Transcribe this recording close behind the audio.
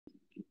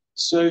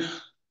So,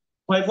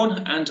 hi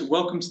everyone, and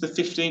welcome to the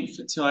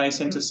 15th TIA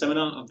Centre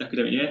seminar of the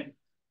academic year.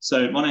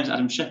 So, my name is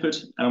Adam Shepherd,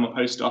 and I'm a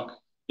postdoc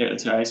here at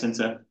the TIA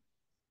Centre.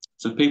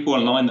 So, for people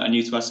online that are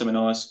new to our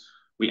seminars,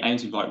 we aim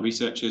to invite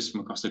researchers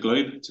from across the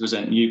globe to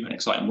present new and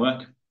exciting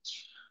work.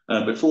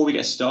 Before we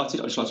get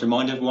started, I'd just like to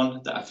remind everyone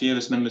that a few of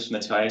us members from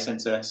the TIA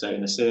Centre, so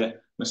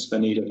Nasir,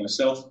 Mustafa, Nida, and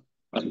myself,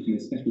 are taking a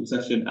special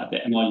session at the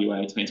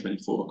MRUA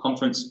 2024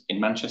 conference in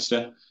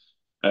Manchester,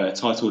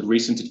 titled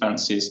Recent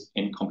Advances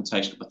in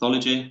Computational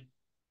Pathology.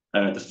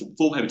 The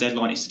full paper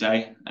deadline is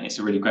today, and it's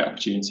a really great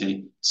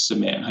opportunity to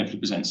submit and hopefully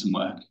present some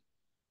work.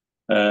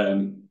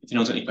 If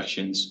anyone's got any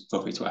questions,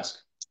 feel free to ask.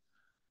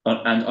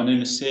 And I know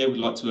Nasir would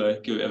like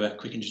to give it a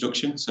quick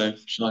introduction, so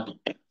shall I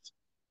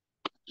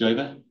go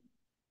over?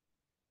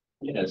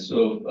 Yeah,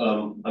 so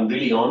I'm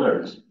really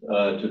honored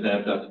to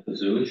have Dr.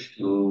 Tizhoosh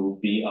to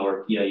be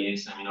our TIA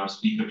seminar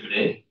speaker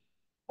today.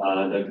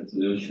 Dr.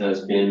 Tizhoosh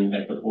has been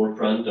at the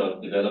forefront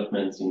of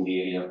developments in the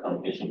area of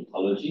computational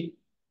pathology,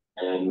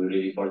 and we're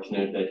really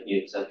fortunate that he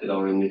accepted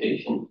our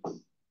invitation.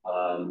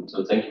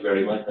 So thank you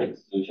very much, Dr.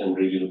 Tizhoosh. I'm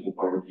really looking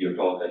forward to your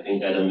talk. I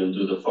think Adam will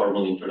do the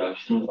formal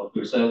introduction of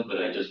yourself,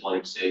 but I just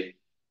wanted to say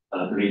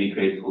really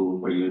grateful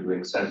for you to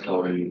accept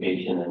our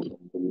invitation and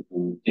for you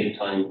to take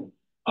time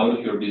out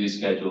of your busy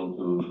schedule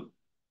to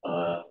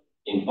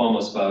inform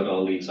us about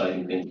all the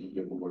exciting things that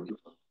you've been working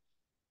on.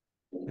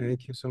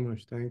 Thank you so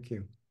much. Thank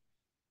you.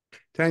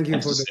 Thank you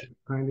for the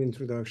kind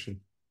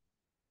introduction.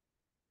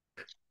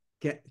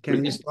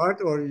 Can we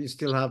start, or you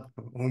still have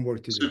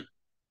homework to do?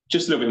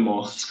 Just a little bit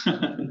more.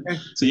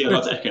 So yeah, I'd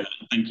like to echo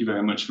that. Thank you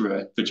very much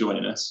for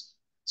joining us.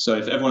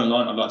 So for everyone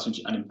online,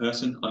 and in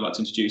person, I'd like to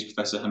introduce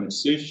Professor Hamid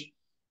Tizhoosh.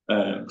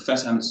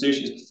 Professor Hamid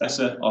Tizhoosh is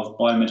Professor of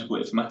Biomedical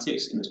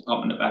Informatics in the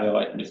Department of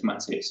AI and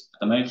Informatics at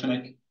the Mayo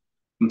Clinic.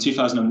 From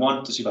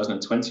 2001 to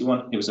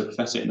 2021, he was a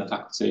professor in the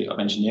Faculty of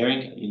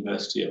Engineering at the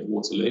University of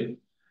Waterloo,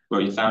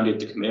 where he founded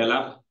the Kimia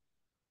lab.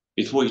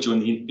 Before he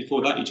joined the University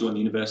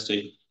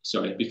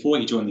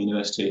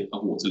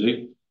of Waterloo,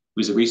 he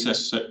was a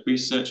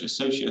research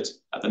associate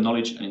at the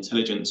Knowledge and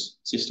Intelligence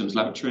Systems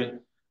Laboratory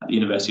at the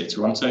University of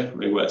Toronto,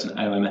 where he worked in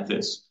AI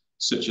methods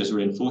such as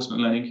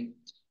reinforcement learning.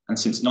 And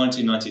since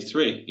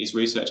 1993, his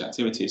research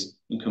activities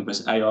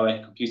encompass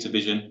AI, computer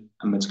vision,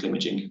 and medical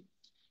imaging.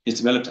 He's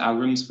developed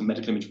algorithms for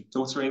medical image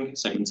filtering,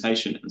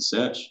 segmentation, and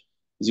search.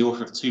 He's the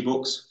author of 2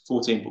 books,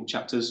 14 book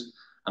chapters,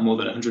 and more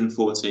than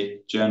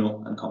 140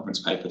 journal and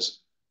conference papers.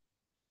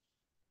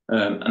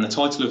 And the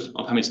title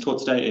of Hamid's talk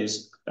today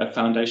is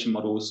Foundation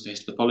Models for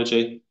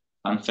Histopathology,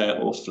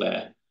 Fanfare or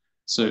Flair.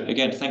 So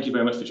again, thank you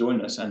very much for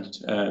joining us. And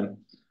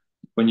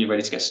when you're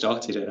ready to get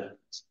started,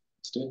 let's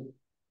do it.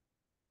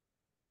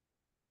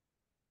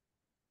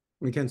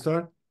 We can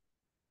start?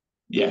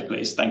 Yeah,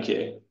 please. Thank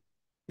you.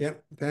 Yeah,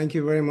 thank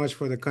you very much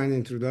for the kind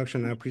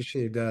introduction. I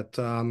appreciate that.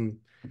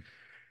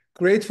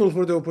 Grateful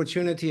for the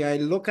opportunity. I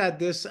look at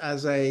this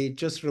as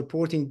just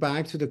reporting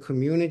back to the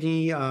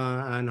community,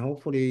 and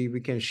hopefully we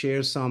can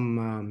share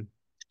some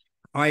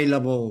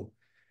high-level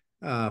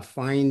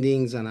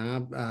findings and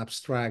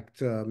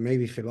abstract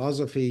maybe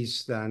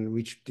philosophies and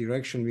which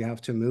direction we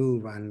have to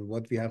move and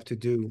what we have to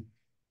do.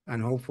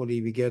 And hopefully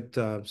we get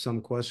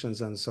some questions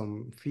and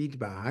some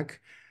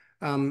feedback.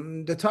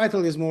 The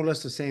title is more or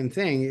less the same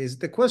thing.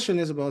 The question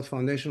is about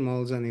foundation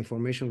models and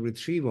information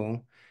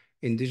retrieval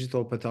in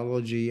digital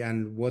pathology,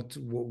 and what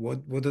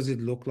does it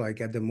look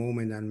like at the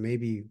moment, and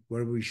maybe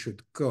where we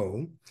should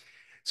go.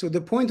 So the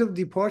point of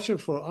departure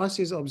for us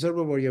is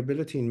observable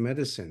variability in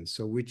medicine,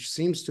 so which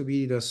seems to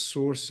be the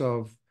source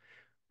of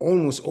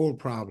almost all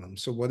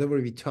problems. So whatever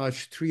we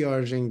touch,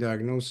 triaging,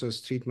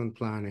 diagnosis, treatment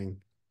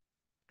planning,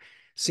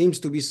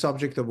 seems to be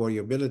subject of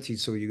variability.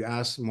 So you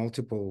ask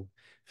multiple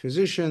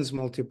physicians,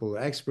 multiple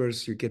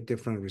experts, you get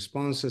different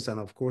responses. And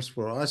of course,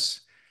 for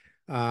us,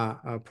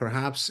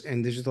 perhaps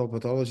in digital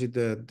pathology,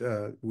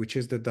 which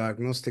is the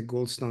diagnostic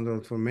gold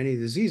standard for many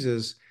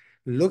diseases,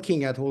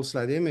 looking at whole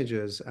slide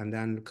images and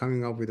then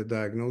coming up with a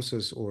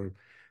diagnosis or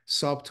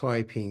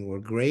subtyping or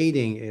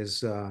grading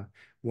is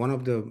one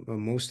of the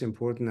most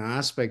important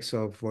aspects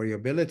of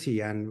variability.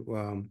 And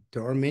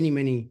there are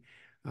many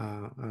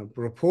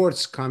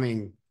reports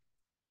coming.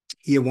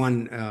 Here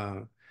one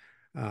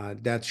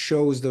that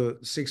shows the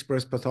 6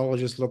 breast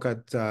pathologists look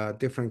at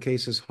different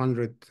cases,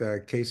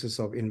 100 cases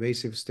of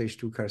invasive stage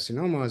 2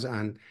 carcinomas,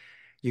 and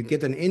you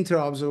get an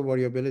intra-observable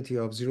variability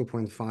of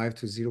 0.5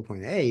 to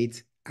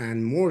 0.8,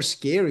 and more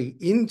scary,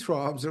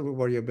 intra-observable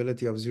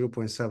variability of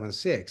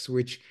 0.76,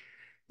 which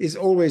is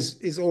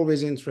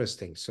always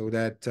interesting. So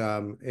that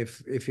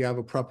if you have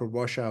a proper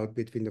washout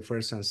between the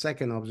first and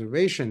second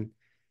observation,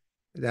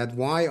 that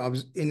why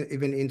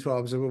even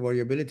intra-observable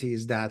variability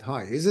is that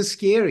high. Is it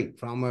scary?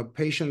 From a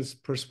patient's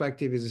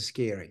perspective, is it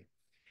scary?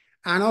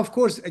 And of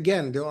course,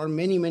 again, there are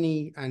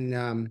many,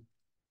 and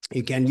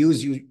you can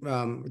use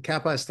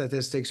kappa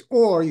statistics,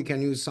 or you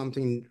can use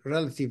something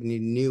relatively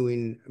new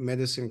in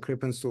medicine,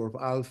 Krippensdorf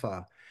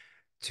alpha,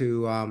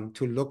 to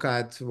look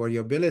at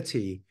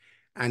variability,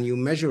 and you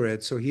measure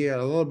it. So here,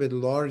 a little bit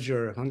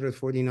larger,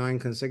 149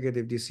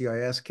 consecutive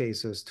DCIS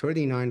cases,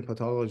 39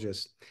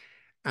 pathologists.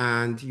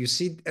 And you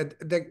see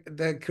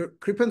the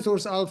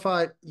Krippendorf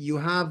alpha,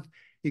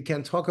 you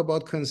can talk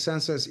about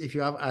consensus if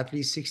you have at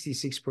least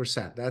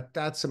 66%.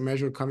 That's a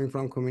measure coming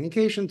from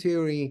communication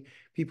theory.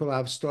 People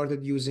have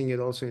started using it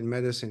also in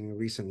medicine in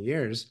recent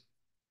years.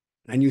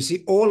 And you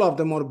see all of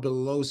them are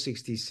below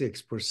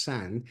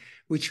 66%,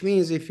 which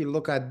means if you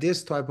look at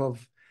this type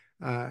of,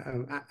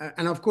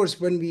 and of course,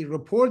 when we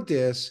report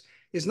this,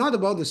 it's not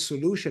about the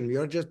solution. We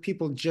are just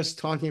people just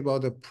talking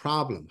about the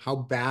problem, how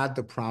bad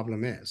the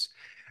problem is.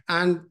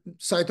 And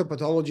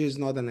cytopathology is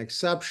not an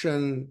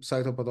exception.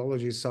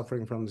 Cytopathology is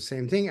suffering from the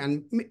same thing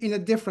and in a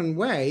different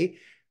way,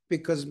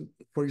 because,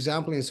 for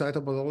example, in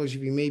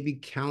cytopathology, we may be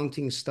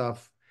counting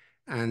stuff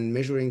and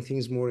measuring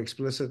things more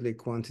explicitly,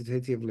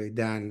 quantitatively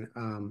than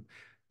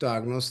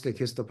diagnostic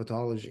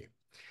histopathology.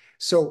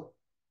 So,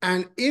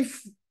 and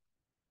if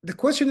the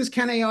question is,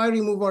 can AI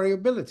remove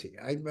variability?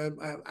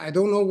 I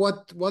don't know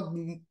what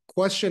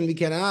question we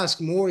can ask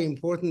more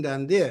important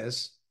than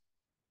this.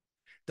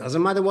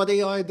 Doesn't matter what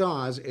AI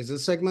does. Is it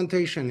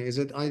segmentation? Is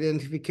it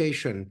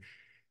identification?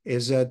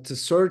 Is it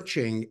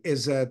searching?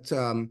 Is it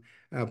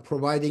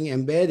providing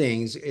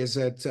embeddings? Is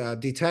it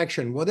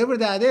detection? Whatever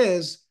that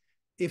is,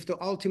 if the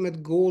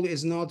ultimate goal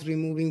is not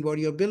removing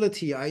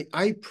variability,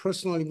 I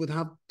personally would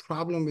have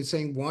problem with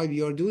saying why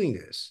we are doing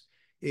this.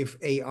 If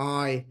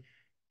AI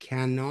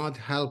cannot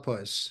help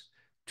us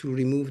to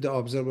remove the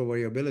observer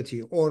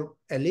variability or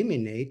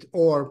eliminate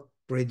or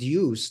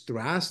reduce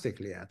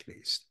drastically at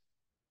least.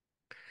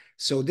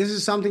 So this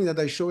is something that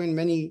I show in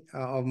many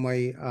of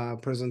my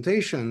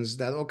presentations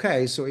that,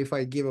 okay, so if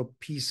I give a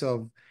piece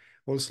of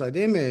whole slide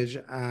image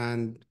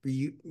and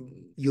you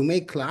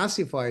may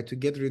classify to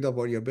get rid of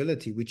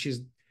variability, which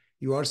is,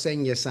 you are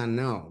saying yes and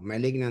no,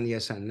 malignant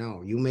yes and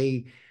no. You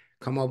may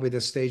come up with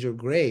a stage of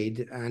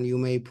grade and you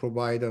may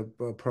provide a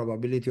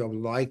probability of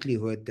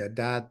likelihood that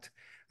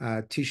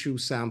that tissue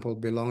sample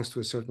belongs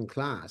to a certain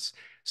class.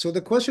 So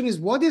the question is,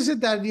 what is it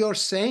that we are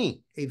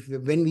saying?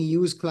 When we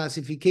use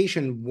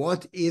classification,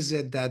 what is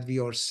it that we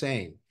are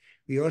saying?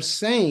 We are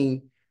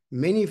saying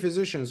many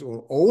physicians or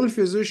all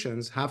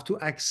physicians have to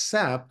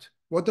accept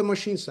what the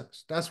machine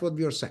says. That's what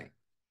we are saying.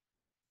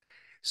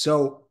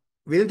 So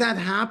will that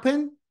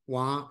happen?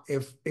 Well,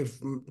 if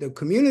the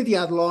community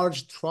at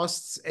large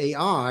trusts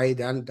AI,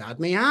 then that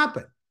may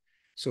happen.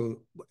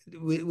 So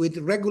with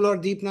regular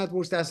deep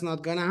networks, that's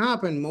not going to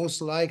happen.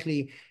 Most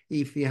likely,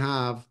 if we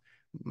have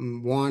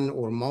one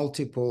or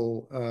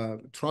multiple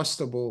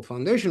trustable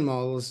foundation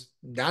models,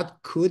 that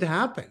could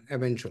happen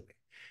eventually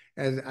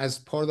as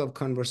part of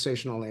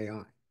conversational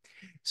AI.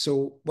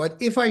 So, but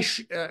if I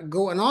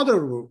go another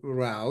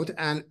route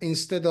and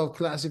instead of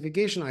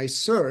classification, I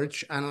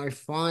search and I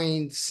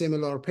find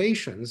similar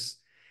patients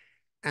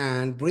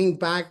and bring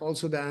back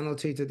also the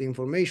annotated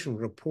information,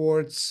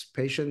 reports,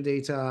 patient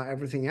data,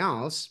 everything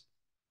else,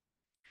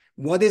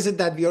 what is it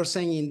that we are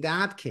saying in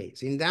that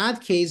case? In that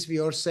case, we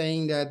are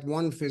saying that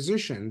one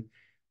physician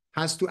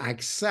has to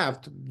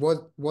accept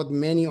what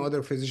many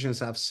other physicians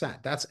have said.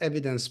 That's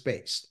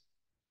evidence-based.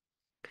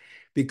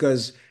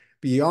 Because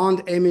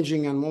beyond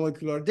imaging and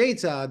molecular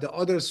data, the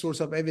other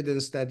source of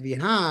evidence that we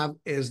have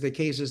is the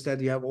cases that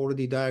we have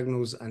already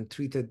diagnosed and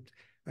treated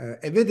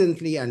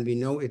evidently, and we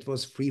know it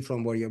was free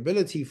from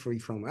variability, free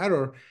from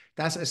error.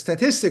 That's a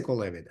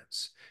statistical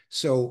evidence.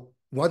 So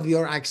what we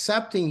are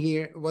accepting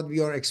here, what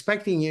we are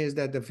expecting here is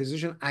that the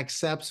physician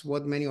accepts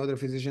what many other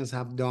physicians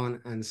have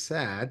done and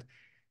said.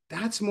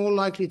 That's more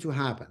likely to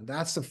happen.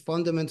 That's the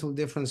fundamental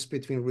difference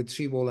between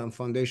retrieval and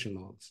foundation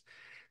models.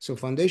 So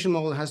foundation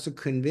model has to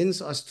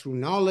convince us through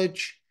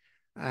knowledge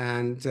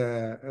and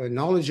a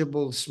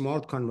knowledgeable,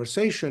 smart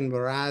conversation,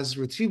 whereas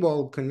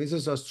retrieval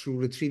convinces us through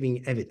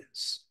retrieving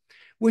evidence,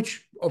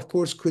 which of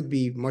course could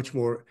be much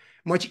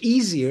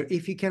easier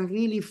if you can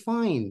really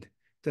find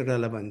the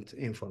relevant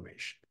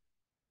information.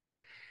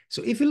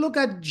 So if you look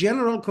at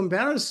general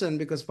comparison,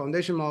 because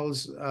foundation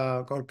models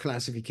are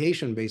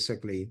classification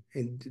basically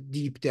in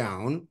deep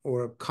down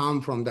or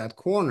come from that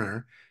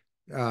corner,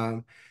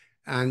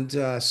 and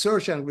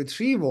search and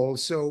retrieval.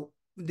 So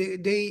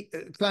they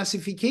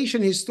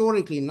classification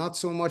historically, not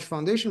so much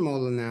foundation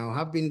model now,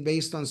 have been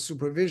based on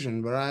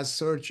supervision, whereas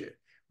search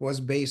was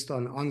based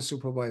on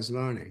unsupervised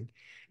learning.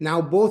 Now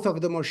both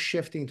of them are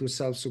shifting to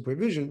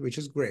self-supervision, which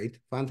is great,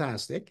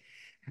 fantastic.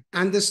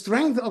 And the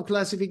strength of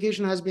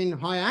classification has been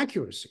high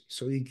accuracy.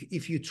 So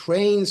if you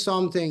train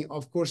something,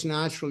 of course,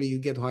 naturally you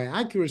get high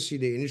accuracy.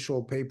 The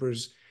initial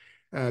papers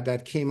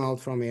that came out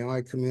from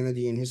AI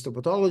community in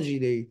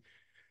histopathology,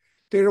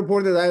 they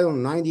reported, I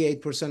don't know,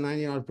 98%,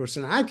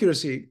 99%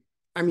 accuracy.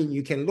 I mean,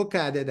 you can look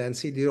at it and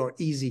see there are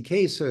easy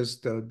cases.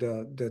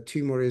 The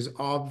tumor is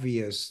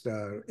obvious.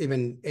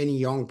 Even any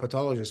young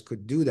pathologist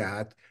could do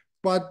that.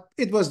 But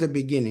it was the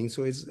beginning,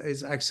 so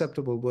it's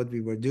acceptable what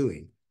we were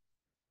doing.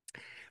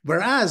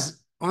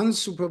 Whereas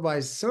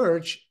unsupervised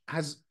search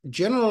has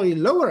generally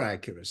lower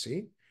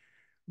accuracy,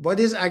 but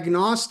is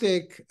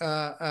agnostic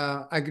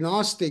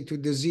to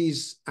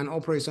disease and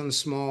operates on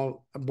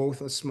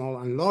both a small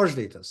and large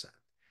data set.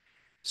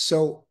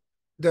 So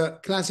the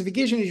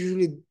classification is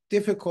usually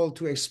difficult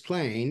to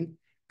explain,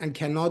 and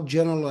cannot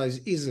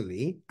generalize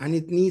easily, and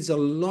it needs a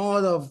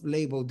lot of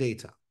label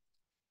data.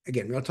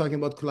 Again, we're talking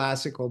about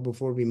classical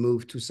before we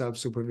move to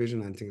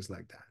self-supervision and things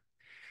like that.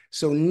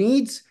 So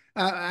needs,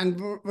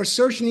 and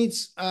research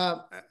needs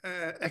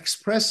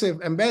expressive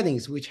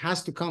embeddings, which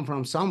has to come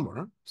from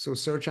somewhere. So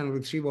search and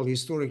retrieval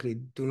historically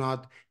do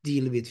not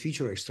deal with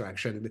feature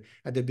extraction.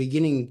 At the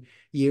beginning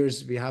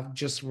years, we have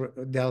just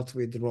dealt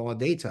with raw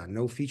data,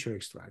 no feature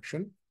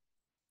extraction.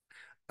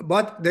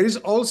 But there is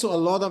also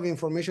a lot of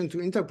information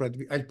to interpret.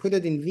 I put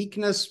it in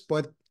weakness,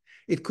 but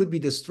it could be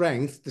the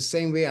strength, the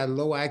same way at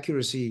low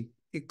accuracy,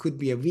 it could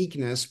be a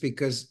weakness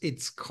because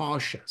it's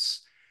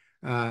cautious.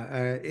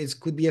 It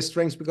could be a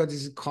strength because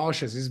it's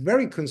cautious. It's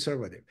very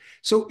conservative.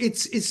 So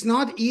it's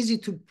not easy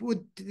to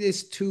put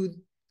this two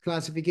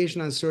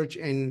classification and search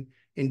in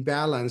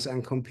balance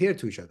and compare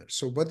to each other.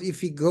 So, but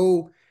if we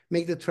go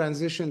make the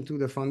transition to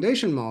the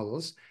foundation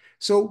models,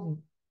 so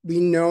we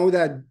know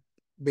that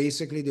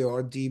basically they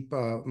are deep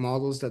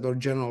models that are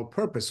general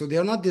purpose. So they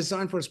are not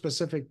designed for a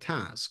specific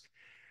task.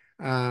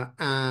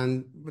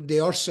 And they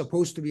are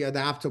supposed to be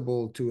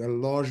adaptable to a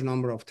large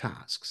number of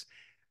tasks.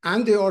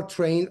 And they are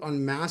trained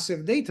on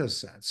massive data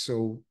sets.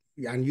 So,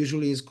 and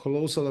usually is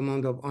colossal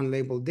amount of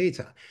unlabeled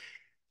data.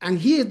 And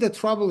here the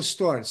trouble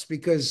starts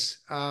because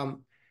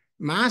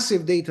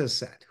massive data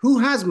set. Who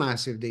has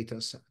massive data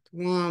set?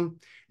 Well,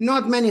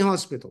 not many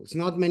hospitals,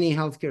 not many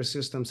healthcare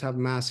systems have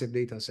massive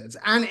data sets.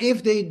 And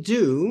if they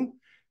do,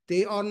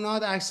 they are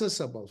not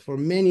accessible for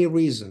many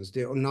reasons.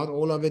 They are not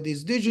all of it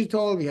is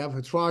digital. We have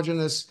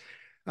heterogeneous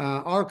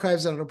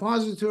archives and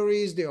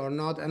repositories. They are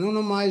not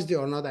anonymized. They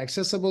are not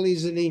accessible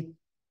easily.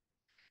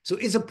 So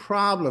it's a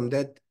problem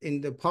that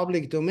in the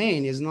public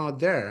domain is not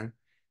there,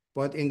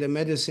 but in the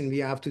medicine, we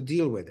have to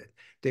deal with it.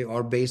 They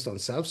are based on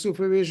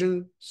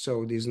self-supervision.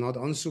 So it is not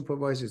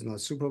unsupervised, it's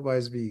not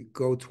supervised. We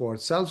go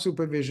towards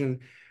self-supervision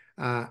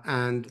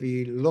and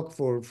we look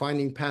for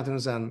finding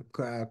patterns and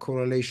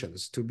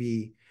correlations to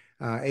be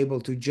able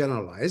to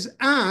generalize,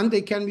 and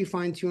they can be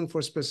fine-tuned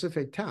for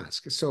specific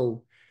tasks,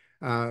 so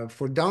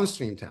for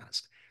downstream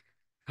tasks.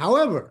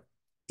 However,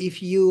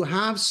 if you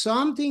have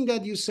something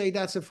that you say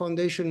that's a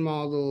foundation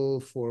model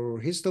for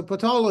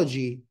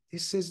histopathology,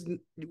 this is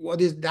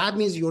what is that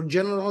means your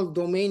general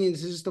domain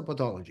is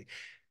histopathology.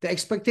 The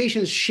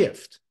expectations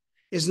shift.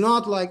 It's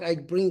not like I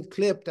bring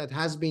clip that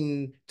has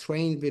been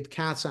trained with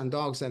cats and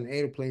dogs and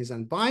airplanes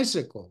and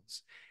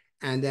bicycles,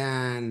 and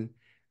then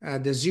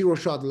the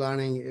zero-shot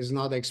learning is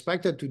not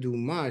expected to do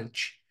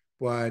much,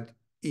 but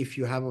if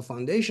you have a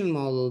foundation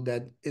model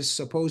that is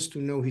supposed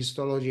to know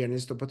histology and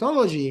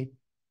histopathology,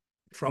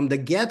 from the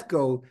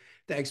get-go,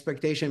 the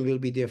expectation will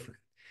be different.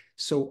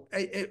 So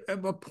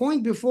a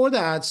point before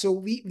that, so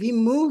we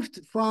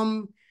moved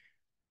from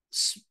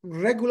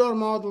regular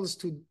models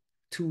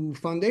to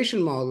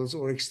foundation models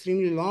or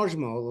extremely large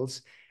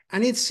models,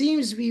 and it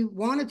seems we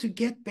wanted to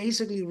get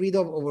basically rid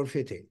of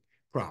overfitting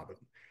problem.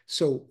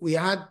 So we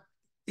had,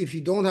 if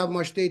you don't have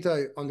much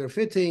data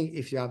underfitting,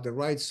 if you have the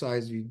right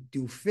size, you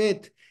do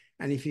fit.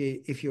 And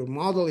if your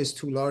model is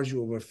too large,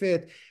 you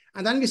overfit.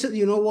 And then we said,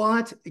 you know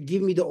what?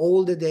 Give me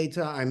all the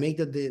data. I make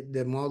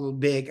the model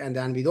big, and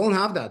then we don't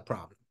have that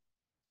problem.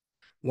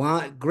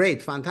 Well,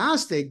 great,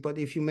 fantastic. But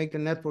if you make the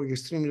network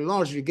extremely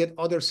large, you get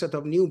other set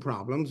of new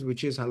problems,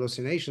 which is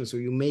hallucination. So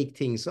you make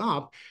things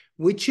up,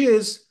 which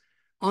is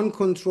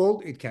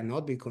uncontrolled. It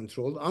cannot be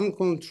controlled.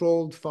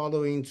 Uncontrolled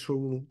following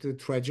through the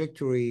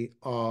trajectory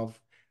of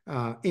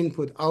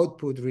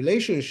input-output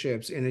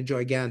relationships in a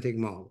gigantic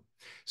model.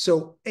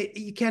 So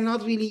you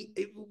cannot really,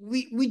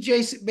 we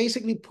just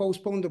basically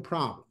postponed the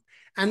problem.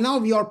 And now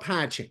we are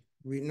patching.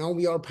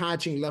 We are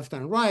patching left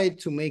and right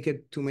to make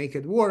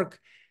it work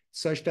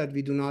such that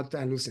we do not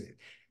hallucinate.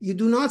 You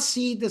do not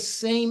see the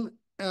same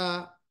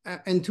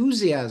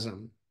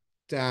enthusiasm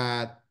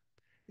that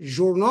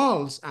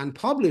journals and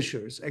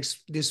publishers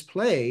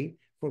display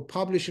for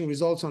publishing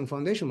results on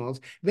foundation models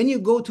when you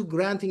go to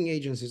granting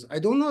agencies. I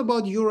don't know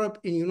about Europe.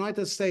 In the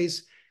United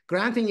States,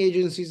 granting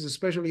agencies,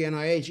 especially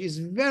NIH, is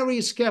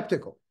very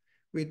skeptical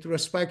with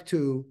respect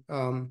to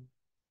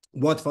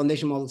what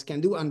foundation models can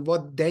do and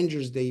what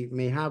dangers they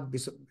may have,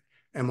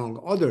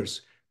 among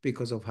others,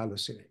 because of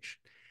hallucination.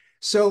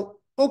 So,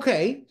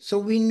 okay, so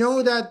we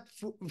know that,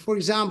 for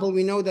example,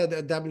 we know that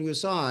at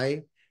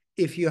WSI,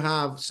 if you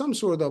have some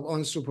sort of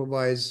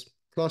unsupervised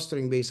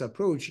clustering-based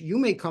approach, you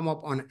may come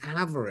up on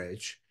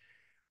average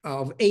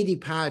of 80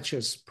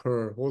 patches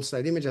per whole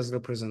slide image as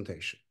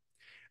representation.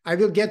 I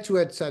will get to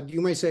it. So you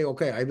may say,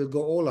 okay, I will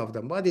go all of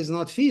them, but it's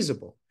not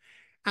feasible.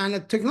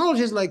 And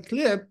technologies like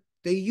CLIP,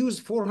 they use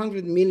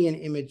 400 million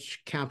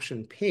image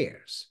caption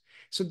pairs.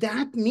 So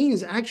that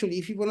means actually,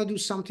 if you want to do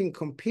something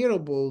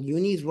comparable, you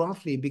need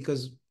roughly,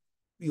 because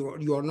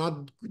you are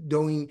not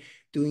doing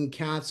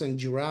cats and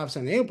giraffes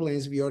and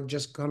airplanes, we are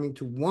just coming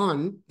to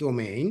one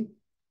domain.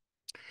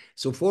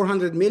 So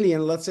 400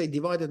 million, let's say,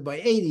 divided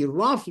by 80,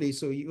 roughly.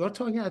 So you are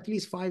talking at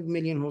least 5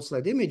 million whole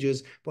slide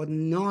images, but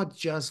not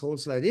just whole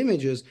slide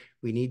images.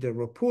 We need the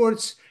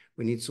reports.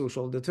 we need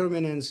social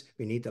determinants,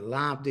 we need the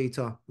lab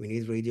data, we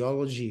need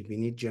radiology, we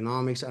need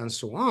genomics, and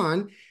so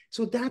on.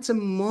 So that's a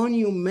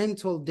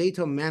monumental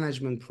data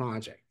management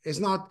project. It's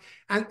not,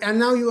 and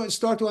now you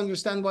start to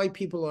understand why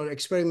people are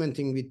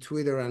experimenting with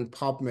Twitter and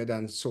PubMed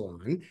and so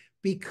on,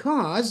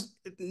 because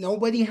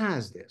nobody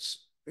has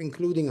this,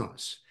 including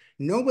us.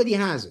 Nobody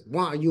has it.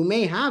 Well, you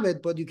may have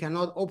it, but you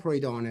cannot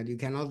operate on it. You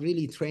cannot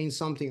really train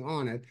something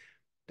on it.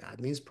 That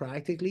means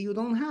practically you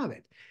don't have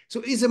it.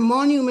 So it's a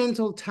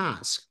monumental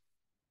task,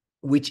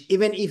 which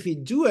even if you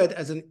do it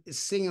as a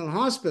single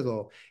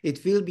hospital,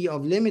 it will be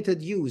of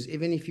limited use.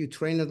 Even if you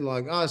train it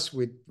like us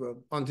with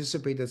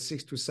anticipated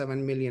 6 to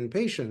 7 million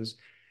patients,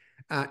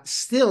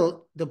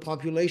 still the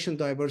population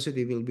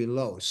diversity will be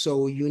low.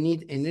 So you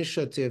need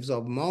initiatives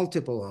of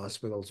multiple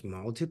hospitals,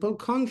 multiple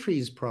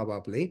countries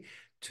probably,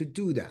 to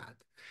do that.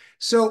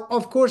 So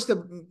of course,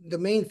 the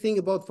main thing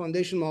about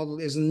foundation model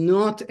is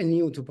not a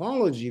new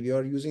topology. We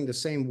are using the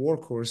same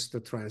workhorse, the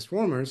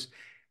transformers,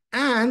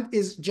 and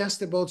is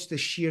just about the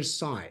sheer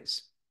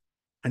size.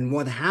 And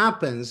what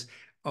happens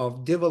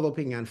of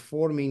developing and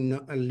forming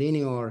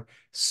linear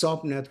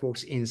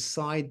subnetworks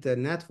inside the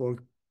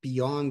network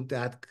beyond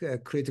that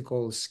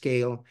critical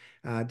scale,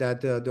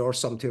 that there are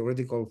some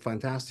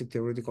fantastic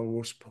theoretical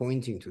works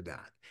pointing to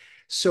that.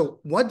 So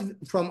what,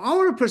 from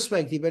our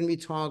perspective, when we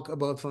talk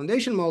about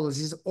foundation models,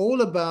 is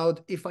all about,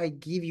 if I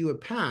give you a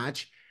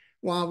patch,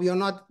 well, we are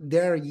not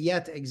there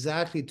yet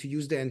exactly to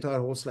use the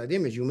entire whole slide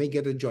image. You may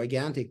get a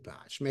gigantic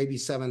patch, maybe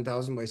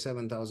 7,000 by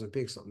 7,000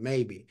 pixel,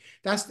 maybe.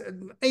 That's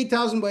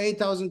 8,000 by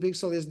 8,000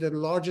 pixel is the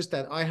largest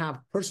that I have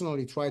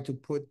personally tried to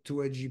put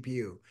to a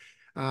GPU.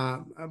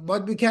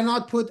 But we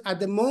cannot put, at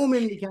the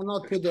moment, we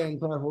cannot put the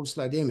entire whole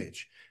slide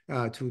image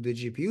to the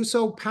GPU.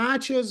 So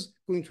patches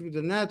going through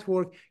the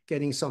network,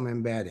 getting some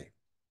embedding.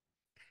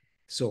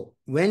 So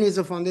when is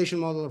a foundation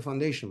model a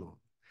foundation model?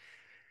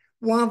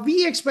 Well,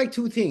 we expect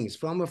two things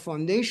from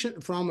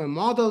a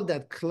model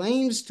that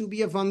claims to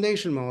be a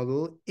foundation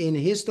model in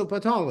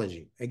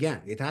histopathology.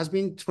 Again, it has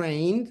been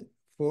trained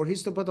for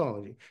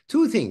histopathology.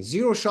 Two things: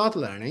 zero-shot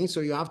learning, so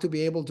you have to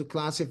be able to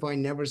classify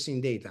never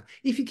seen data.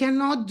 If you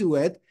cannot do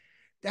it,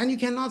 then you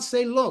cannot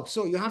say, look,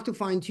 so you have to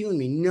fine-tune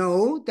me.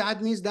 No,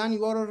 that means then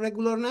you are a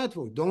regular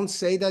network. Don't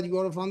say that you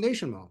are a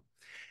foundation model.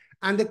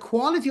 And the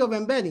quality of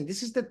embedding,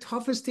 this is the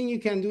toughest thing you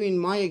can do in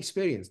my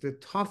experience. The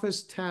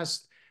toughest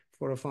test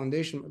for a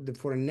foundation,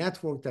 for a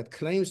network that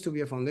claims to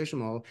be a foundation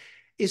model,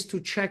 is to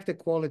check the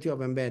quality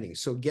of embedding.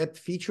 So get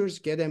features,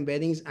 get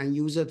embeddings, and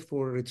use it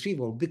for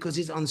retrieval, because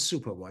it's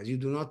unsupervised. You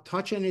do not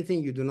touch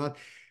anything. You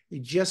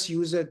just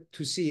use it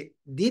to see,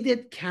 did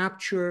it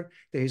capture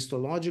the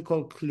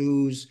histological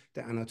clues,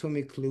 the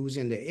anatomic clues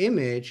in the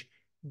image,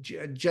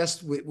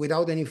 just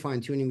without any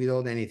fine-tuning,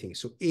 without anything.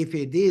 So if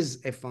it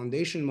is a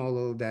foundation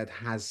model that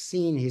has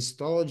seen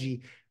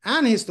histology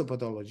and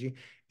histopathology,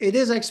 it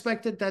is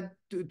expected that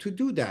to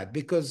do that,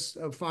 because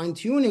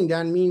fine-tuning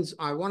then means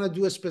I want to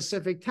do a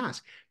specific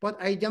task, but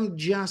I am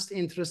just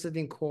interested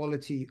in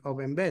quality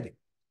of embedding.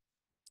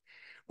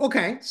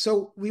 Okay,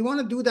 so we want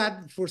to do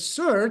that for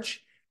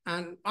search.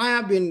 And I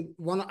have been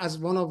one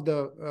of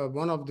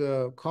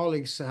the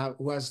colleagues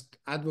who has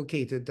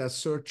advocated that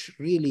search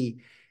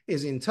really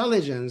is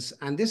intelligence.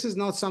 And this is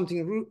not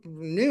something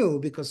new,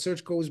 because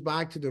search goes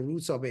back to the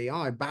roots of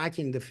AI. Back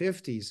in the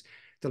 50s,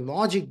 the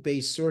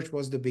logic-based search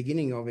was the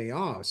beginning of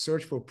AI,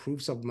 search for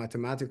proofs of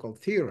mathematical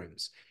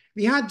theorems.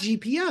 We had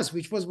GPS,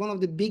 which was one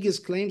of the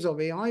biggest claims of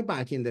AI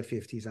back in the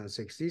 50s and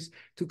 60s,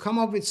 to come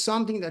up with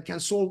something that can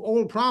solve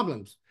all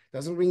problems.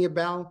 Doesn't ring a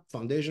bell.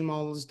 Foundation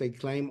models, they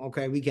claim,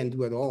 okay, we can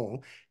do it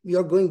all. We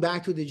are going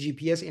back to the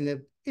GPS in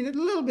a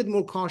little bit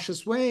more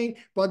cautious way,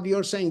 but we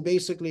are saying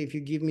basically, if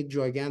you give me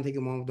gigantic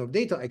amount of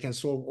data, I can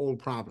solve all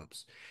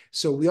problems.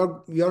 So we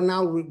are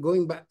now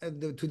going back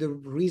to the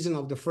reason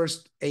of the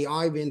first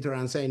AI winter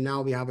and saying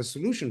now we have a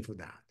solution for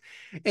that.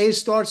 A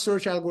star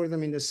search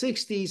algorithm in the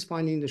 60s,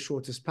 finding the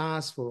shortest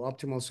path for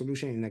optimal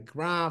solution in a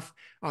graph,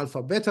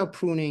 alpha beta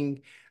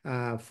pruning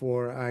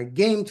for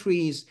game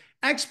trees,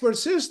 expert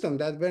system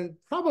that were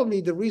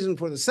probably the reason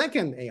for the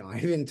second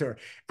AI winter.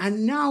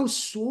 And now,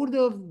 sort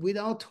of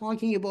without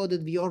talking about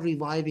it, we are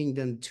reviving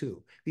them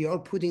too. We are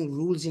putting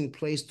rules in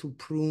place to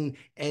prune,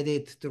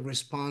 edit the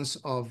response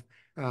of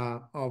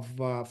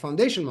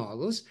foundation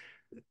models.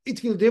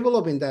 It will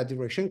develop in that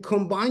direction,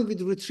 combined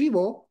with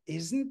retrieval.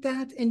 Isn't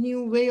that a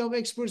new way of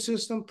expert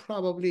system?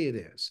 Probably it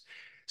is.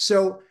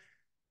 So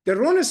the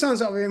renaissance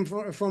of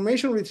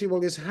information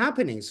retrieval is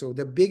happening. So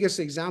the biggest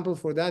example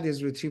for that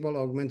is retrieval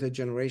augmented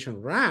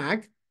generation,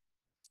 RAG.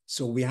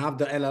 So we have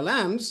the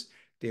LLMs.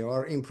 They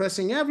are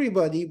impressing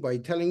everybody by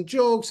telling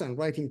jokes and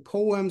writing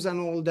poems and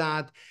all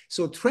that.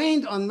 So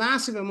trained on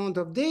massive amount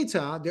of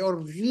data, they are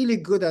really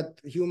good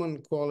at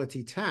human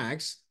quality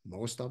tags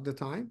most of the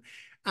time.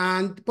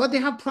 But they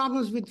have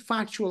problems with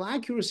factual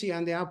accuracy,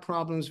 and they have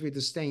problems with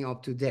staying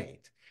up to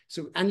date.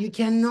 So, and you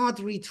cannot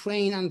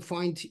retrain and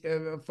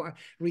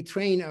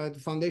retrain a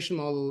foundation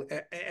model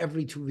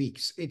every 2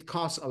 weeks. It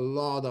costs a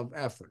lot of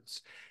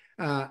efforts.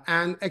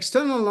 And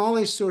external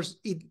knowledge source,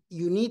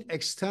 you need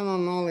external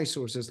knowledge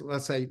sources,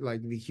 let's say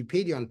like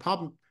Wikipedia and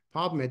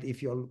PubMed,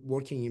 if you're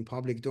working in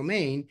public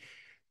domain,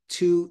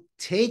 to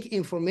take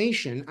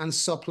information and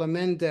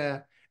supplement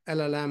the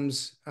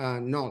LLM's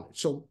knowledge.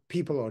 So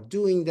people are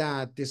doing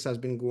that. This has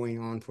been going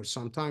on for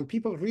some time.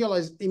 People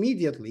realize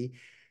immediately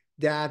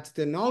that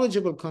the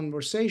knowledgeable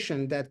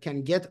conversation that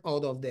can get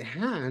out of the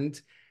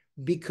hand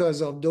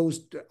because of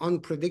those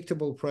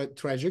unpredictable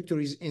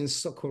trajectories in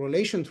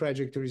correlation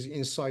trajectories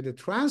inside the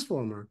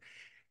transformer,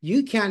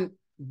 you can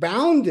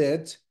bound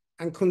it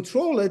and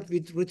control it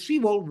with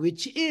retrieval,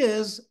 which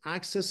is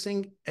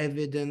accessing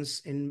evidence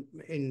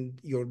in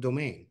your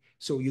domain.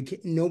 So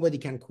nobody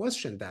can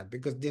question that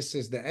because this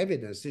is the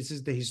evidence. This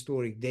is the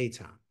historic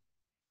data.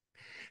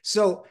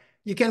 So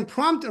you can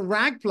prompt a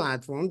RAG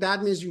platform.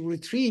 That means you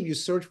retrieve, you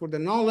search for the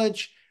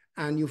knowledge,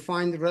 and you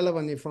find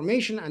relevant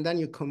information, and then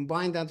you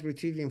combine that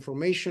retrieved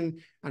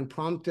information and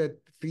prompt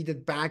it, feed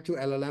it back to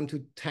LLM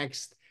to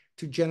text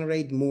to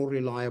generate more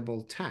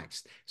reliable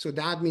text. So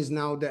that means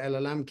now the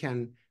LLM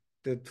can,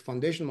 the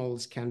foundation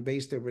models can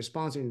base their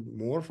response in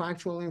more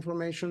factual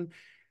information,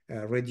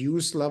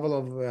 reduce level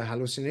of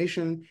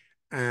hallucination,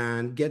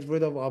 and get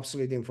rid of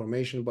obsolete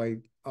information by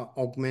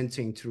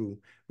augmenting through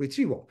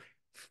retrieval.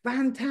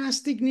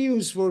 Fantastic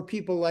news for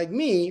people like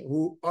me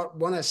who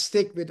want to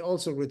stick with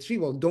also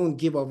retrieval. Don't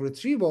give up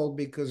retrieval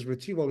because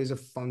retrieval is a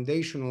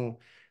foundational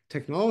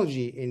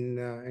technology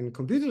in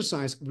computer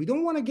science. We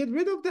don't want to get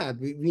rid of that.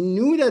 We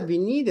knew that we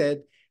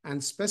needed,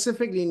 and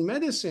specifically in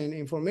medicine,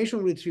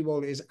 information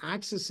retrieval is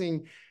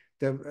accessing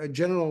the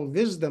general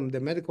wisdom,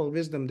 the medical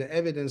wisdom, the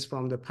evidence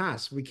from the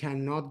past. We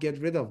cannot get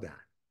rid of that.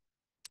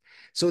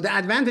 So the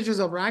advantages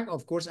of RAG,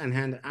 of course,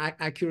 enhance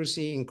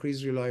accuracy,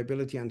 increased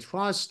reliability and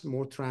trust,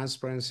 more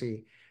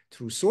transparency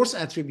through source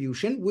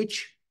attribution,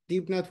 which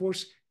deep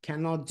networks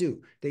cannot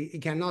do. They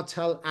cannot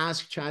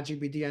ask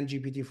ChatGPT and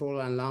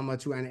GPT-4 and Llama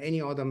 2 and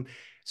any other.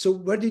 So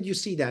where did you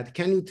see that?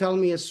 Can you tell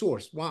me a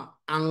source? Well,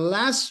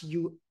 unless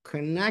you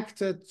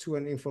connect it to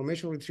an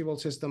information retrieval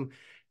system,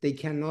 they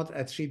cannot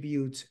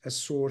attribute a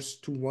source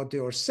to what they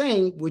are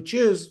saying, which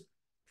is,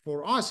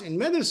 for us in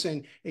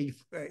medicine,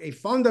 a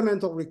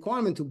fundamental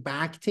requirement to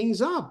back things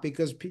up,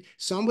 because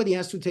somebody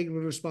has to take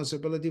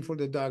responsibility for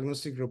the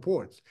diagnostic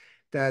reports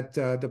that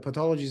the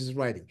pathologist is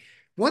writing.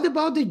 What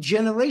about the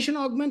generation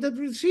augmented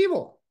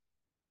retrieval?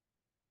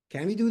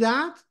 Can we do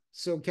that?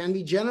 So can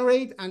we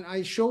generate? And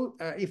I show,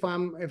 if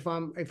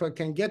I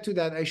can get to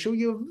that, I show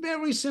you a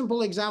very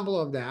simple example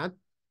of that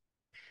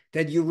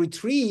you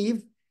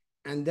retrieve,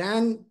 and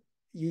then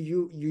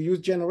you use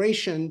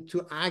generation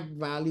to add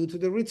value to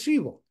the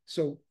retrieval.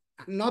 So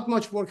not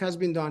much work has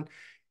been done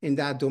in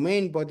that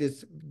domain, but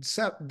it's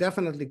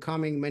definitely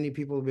coming. Many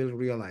people will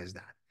realize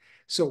that.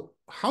 So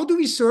how do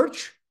we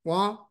search?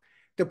 Well,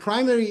 the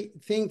primary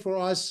thing for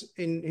us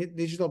in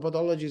digital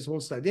pathology is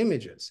whole slide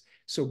images.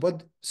 So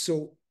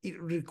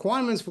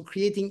requirements for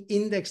creating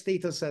index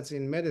data sets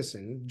in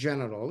medicine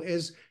general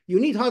is you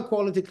need high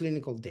quality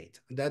clinical data.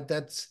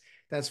 That's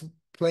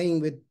playing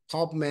with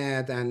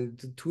PubMed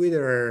and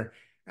Twitter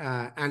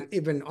and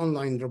even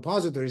online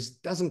repositories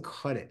doesn't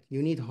cut it.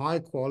 You need high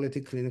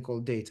quality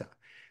clinical data.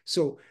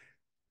 So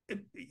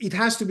it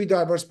has to be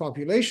diverse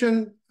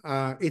population.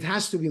 It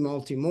has to be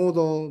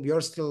multimodal. We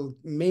are still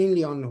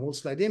mainly on whole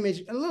slide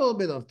image, a little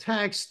bit of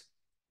text.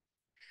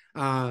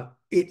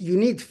 You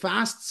need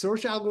fast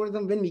search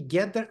algorithm when we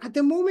get there. At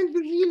the moment,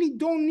 we really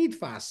don't need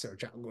fast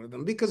search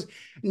algorithm because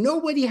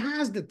nobody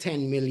has the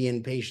 10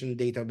 million patient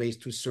database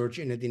to search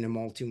in it in a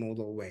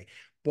multimodal way.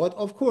 But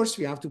of course,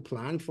 we have to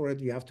plan for it.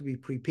 We have to be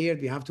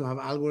prepared. We have to have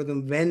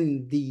algorithm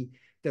when the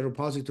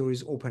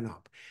repositories open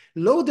up.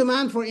 Low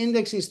demand for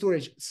indexing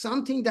storage,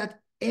 something that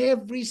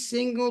every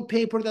single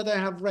paper that I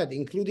have read,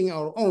 including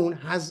our own,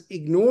 has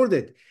ignored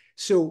it.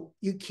 So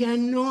you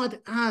cannot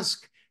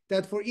ask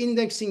that for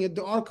indexing at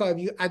the archive,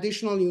 you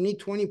need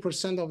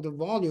 20% of the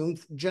volume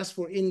just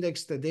for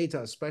index the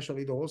data,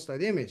 especially the whole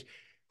slide image.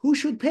 Who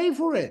should pay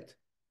for it?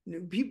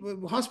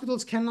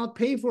 Hospitals cannot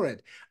pay for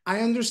it.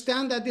 I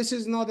understand that this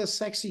is not a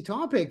sexy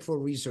topic for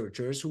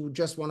researchers who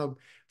just want to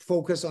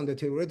focus on the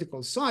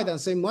theoretical side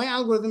and say, my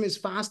algorithm is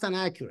fast and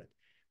accurate.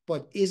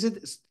 But is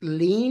it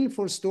lean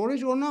for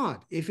storage or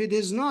not? If it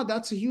is not,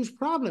 that's a huge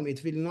problem.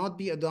 It will not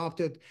be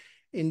adopted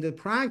in the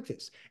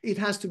practice. It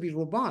has to be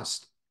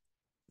robust.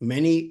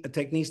 Many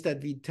techniques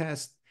that we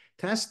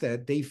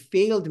tested, they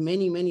failed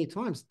many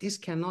times. This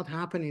cannot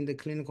happen in the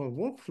clinical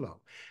workflow.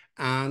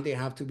 And they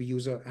have to be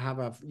have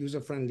a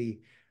user-friendly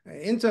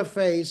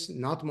interface.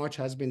 Not much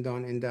has been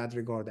done in that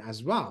regard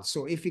as well.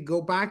 So if you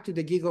go back to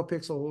the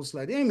gigapixel whole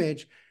slide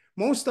image,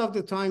 most of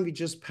the time we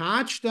just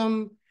patch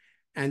them,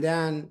 and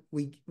then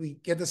we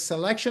get a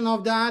selection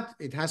of that.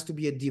 It has to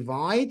be a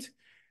divide.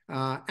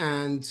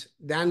 And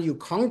then you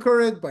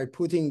conquer it by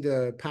putting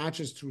the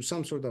patches through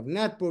some sort of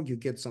network. You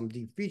get some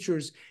deep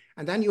features.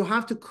 And then you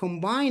have to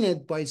combine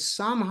it by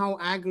somehow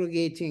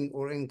aggregating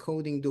or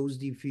encoding those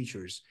deep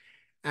features.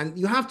 And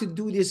you have to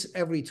do this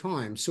every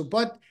time. So,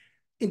 but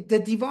the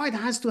divide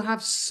has to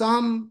have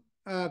some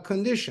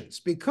conditions,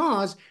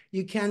 because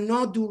you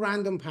cannot do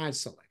random patch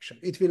selection.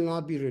 It will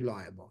not be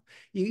reliable.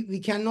 We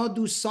cannot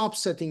do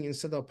subsetting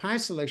instead of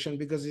patch selection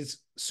because it's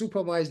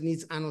supervised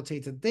needs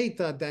annotated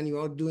data. Then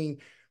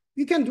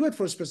you can do it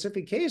for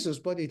specific cases,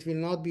 but it will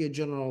not be a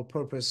general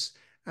purpose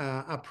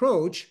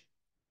approach.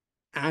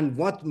 And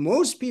what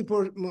most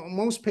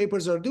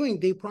papers are doing,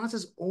 they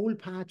process all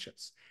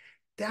patches.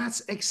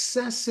 That's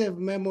excessive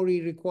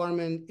memory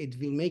requirement. It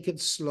will make it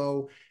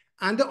slow.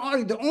 And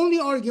the only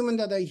argument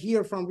that I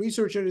hear from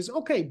researchers is,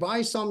 okay,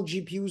 buy some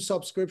GPU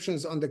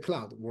subscriptions on the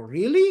cloud. Well,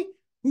 really?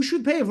 Who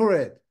should pay for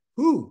it?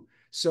 Who?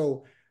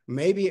 So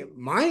maybe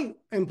my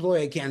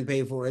employer can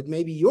pay for it.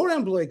 Maybe your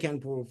employer can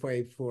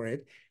pay for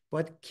it.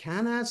 But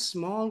can a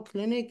small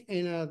clinic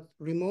in a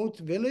remote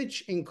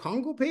village in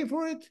Congo pay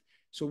for it?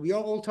 So we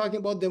are all talking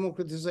about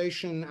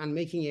democratization and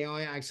making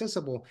AI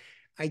accessible.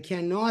 I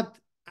cannot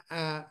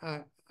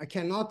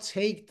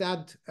take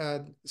that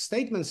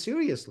statement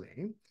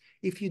seriously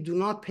if you do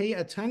not pay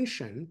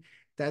attention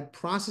that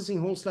processing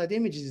whole slide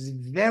images is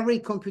very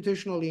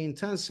computationally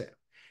intensive.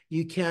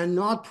 You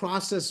cannot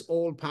process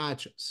all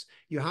patches.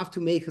 You have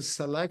to make a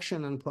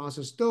selection and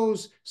process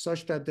those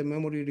such that the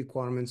memory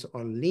requirements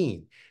are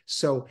lean.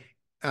 So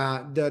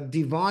the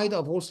divide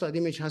of whole slide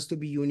image has to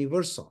be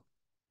universal.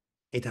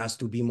 It has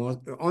to be more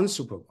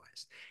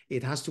unsupervised.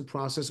 It has to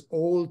process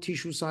all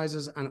tissue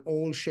sizes and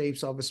all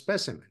shapes of a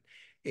specimen.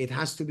 It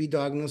has to be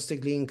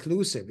diagnostically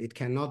inclusive. It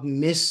cannot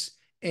miss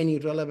any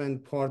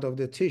relevant part of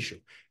the tissue.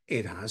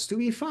 It has to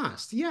be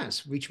fast,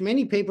 yes, which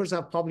many papers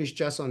have published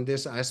just on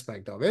this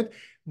aspect of it,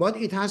 but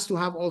it has to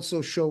have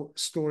also show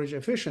storage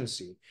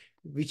efficiency,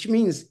 which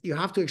means you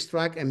have to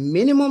extract a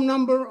minimum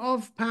number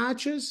of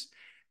patches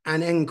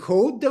and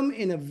encode them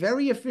in a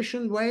very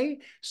efficient way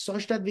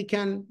such that we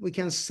can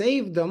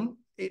save them.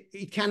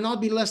 It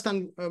cannot be less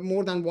than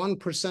more than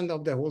 1%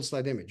 of the whole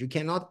slide image. You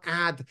cannot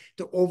add,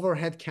 the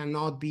overhead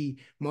cannot be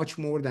much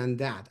more than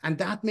that. And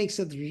that makes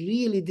it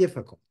really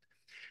difficult.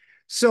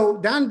 So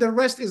then the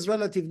rest is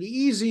relatively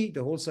easy.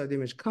 The whole slide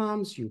image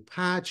comes, you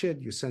patch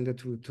it, you send it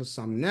to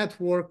some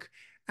network,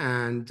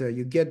 and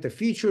you get the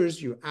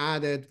features, you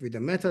add it with the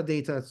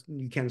metadata,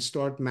 you can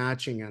start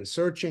matching and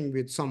searching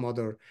with some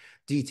other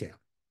detail.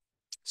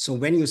 So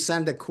when you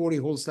send a query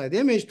whole slide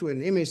image to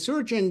an image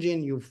search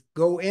engine, you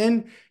go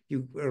in,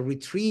 you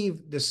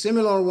retrieve the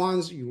similar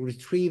ones, you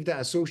retrieve the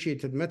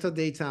associated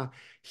metadata.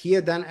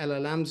 Here then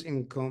LLMs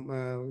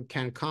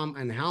can come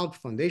and help,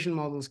 foundation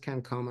models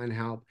can come and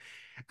help.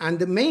 And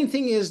the main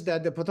thing is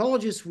that the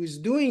pathologist who is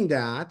doing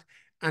that,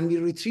 and we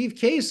retrieve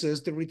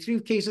cases, the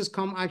retrieved cases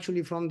come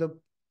actually from the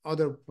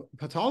other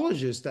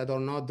pathologists that are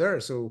not there.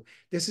 So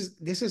this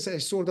is a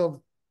sort of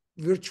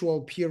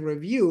virtual peer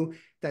review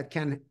that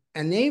can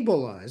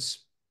enable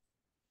us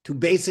to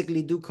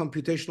basically do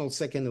computational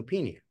second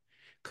opinion,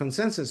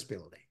 consensus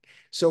building.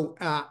 So,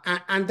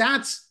 and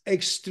that's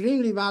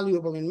extremely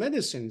valuable in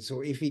medicine.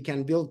 So if we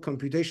can build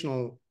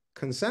computational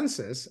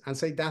consensus and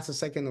say that's a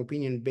second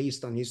opinion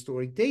based on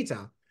historic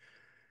data,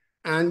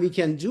 and we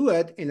can do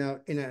it in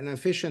an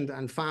efficient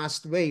and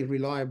fast way,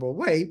 reliable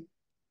way,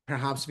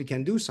 perhaps we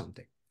can do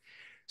something.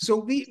 So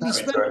we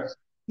spent,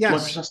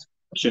 yes. Just a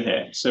question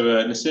here.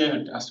 So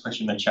Nasir asked a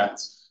question in the chat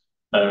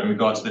in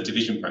regards to the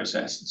division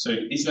process. So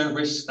is there a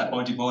risk that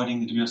by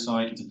dividing the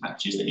WSI into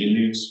patches that you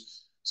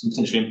lose some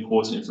potentially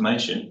important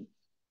information?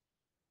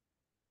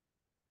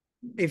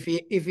 If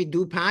we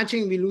do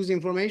patching, we lose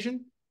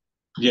information?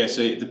 Yeah,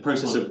 so the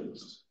process of...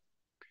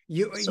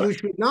 You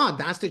should not.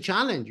 That's the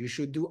challenge. You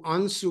should do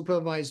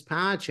unsupervised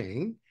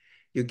patching.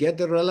 You get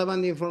the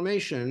relevant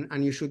information,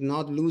 and you should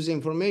not lose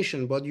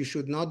information, but you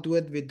should not do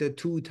it with the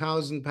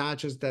 2,000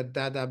 patches that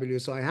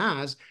WSI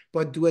has,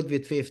 but do it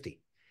with 50.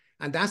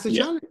 And that's the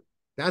challenge.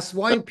 That's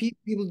why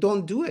people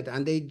don't do it,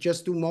 and they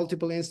just do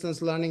multiple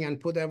instance learning and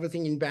put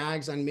everything in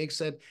bags and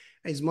mix it.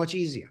 It's much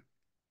easier.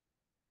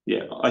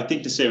 Yeah, I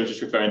think the series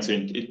is referring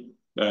to it,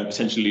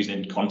 potentially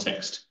losing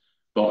context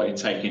by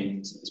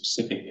taking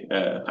specific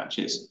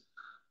patches.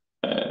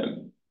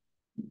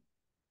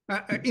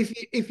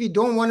 If you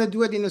don't want to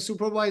do it in a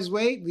supervised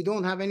way, we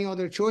don't have any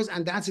other choice.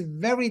 And that's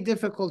very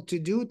difficult to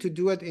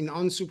do it in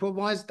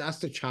unsupervised. That's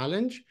the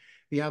challenge.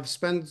 We have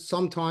spent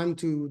some time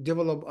to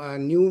develop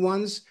new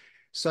ones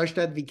such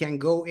that we can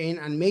go in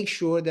and make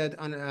sure that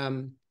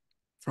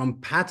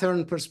from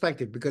pattern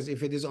perspective, because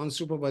if it is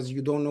unsupervised,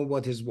 you don't know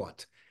what is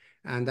what.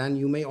 And then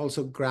you may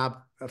also grab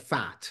a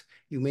fat.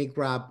 You may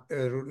grab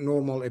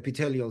normal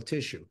epithelial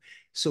tissue.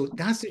 So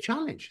that's the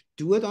challenge.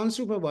 Do it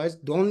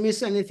unsupervised. Don't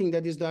miss anything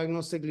that is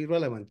diagnostically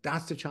relevant.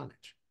 That's the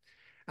challenge.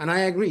 And I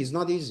agree, it's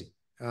not easy.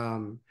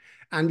 And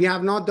we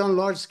have not done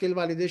large-scale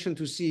validation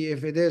to see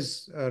if it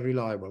is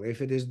reliable,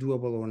 if it is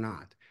doable or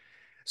not.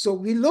 So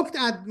we looked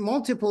at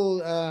multiple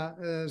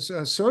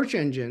search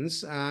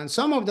engines, and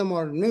some of them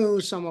are new,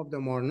 some of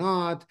them are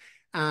not.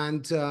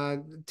 And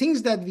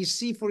things that we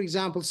see, for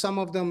example, some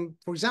of them,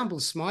 for example,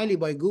 Smiley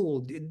by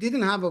Google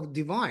didn't have a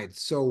divide.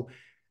 So,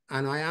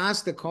 and I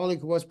asked the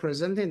colleague who was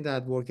presenting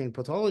that work in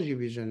pathology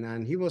vision,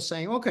 and he was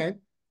saying, okay,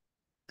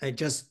 I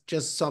just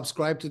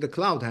subscribe to the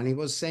cloud. And he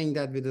was saying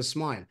that with a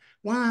smile.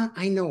 Well,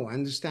 I know, I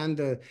understand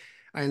the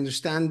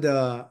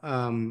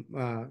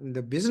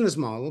business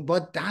model,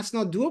 but that's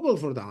not doable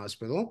for the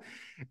hospital.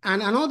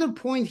 And another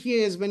point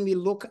here is when we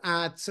look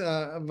at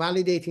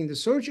validating the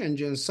search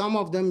engines, some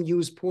of them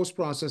use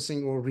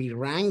post-processing or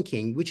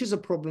re-ranking, which is a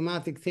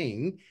problematic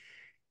thing.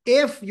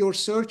 If your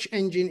search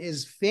engine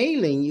is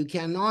failing, you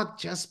cannot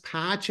just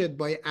patch it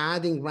by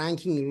adding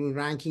ranking and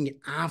re-ranking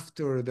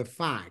after the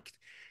fact.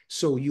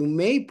 So you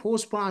may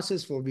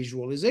post-process for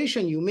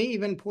visualization. You may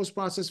even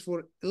post-process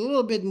for a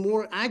little bit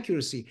more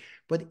accuracy.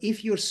 But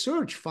if your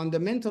search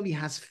fundamentally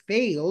has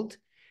failed,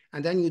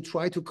 and then you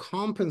try to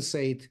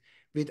compensate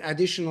with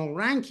additional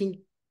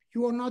ranking,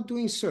 you are not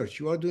doing search.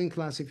 You are doing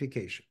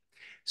classification.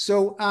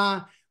 So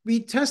we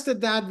tested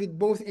that with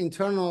both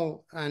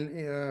internal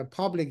and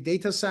public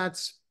data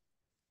sets.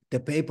 The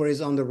paper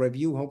is under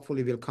review.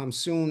 Hopefully will come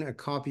soon. A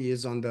copy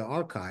is on the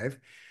archive.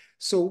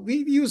 So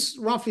we use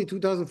roughly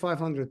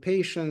 2,500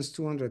 patients,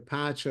 200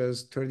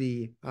 patches,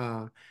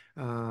 some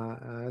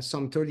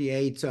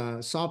 38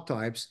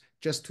 subtypes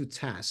just to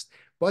test.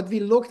 But we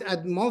looked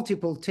at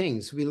multiple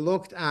things. We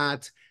looked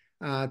at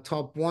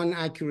top 1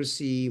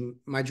 accuracy,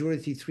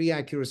 majority 3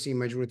 accuracy,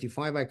 majority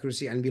 5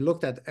 accuracy, and we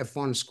looked at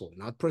F1 score,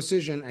 not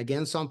precision.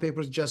 Again, some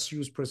papers just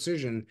use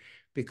precision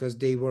because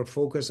they were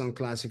focused on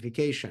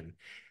classification.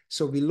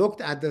 So we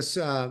looked at this,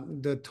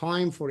 the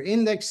time for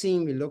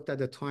indexing, we looked at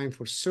the time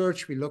for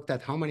search, we looked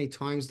at how many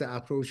times the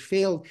approach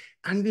failed,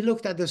 and we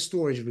looked at the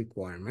storage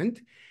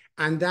requirement.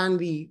 And then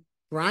we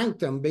ranked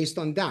them based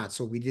on that.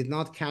 So we did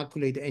not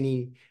calculate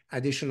any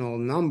additional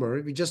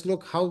number. We just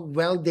looked how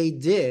well they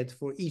did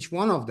for each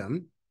one of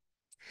them.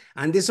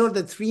 And these are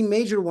the 3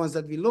 major ones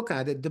that we look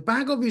at. The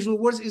bag of visual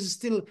words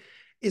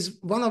is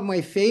one of my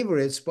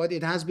favorites, but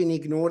it has been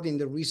ignored in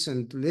the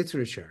recent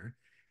literature.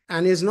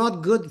 And is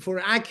not good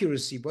for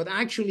accuracy, but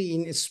actually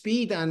in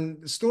speed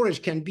and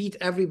storage can beat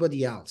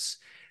everybody else.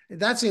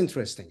 That's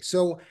interesting.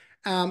 So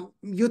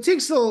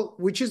Utixel,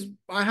 which is,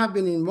 I have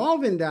been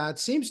involved in that,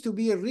 seems to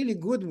be a really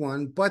good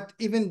one, but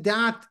even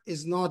that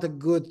is not a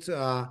good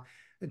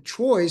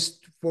choice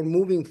for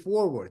moving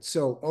forward.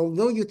 So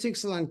although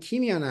Utixel and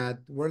KimiaNet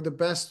were the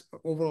best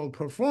overall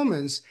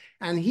performance,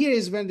 and here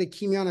is when the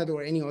KimiaNet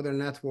or any other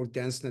network,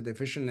 dense net,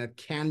 efficient net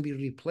can be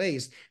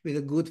replaced with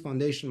a good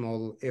foundation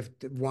model if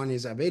one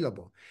is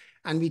available.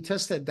 And we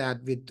tested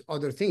that with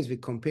other things. We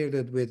compared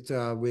it with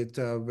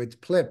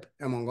PLIP,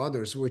 among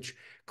others, which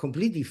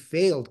completely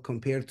failed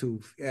compared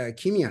to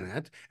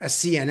KimiaNet, a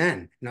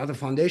CNN, not a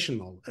foundation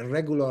model, a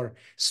regular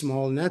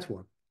small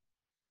network.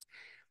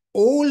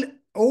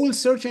 All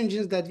search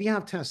engines that we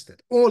have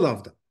tested, all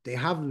of them, they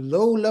have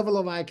low level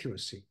of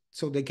accuracy,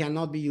 so they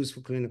cannot be used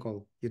for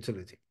clinical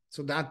utility.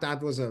 So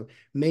that was a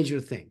major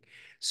thing.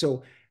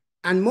 So,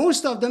 and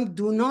most of them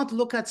do not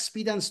look at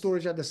speed and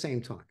storage at the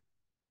same time.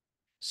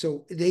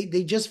 So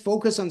they just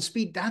focus on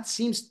speed. That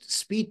seems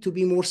speed to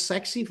be more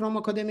sexy from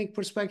academic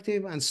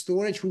perspective, and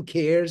storage, who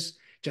cares?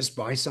 Just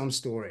buy some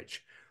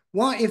storage.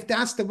 Well, if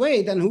that's the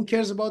way, then who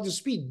cares about the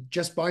speed?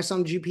 Just buy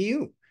some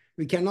GPU.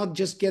 We cannot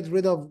just get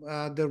rid of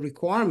the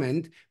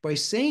requirement by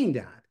saying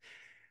that.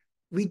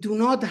 We do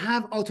not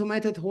have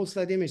automated whole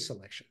slide image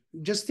selection.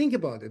 Just think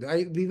about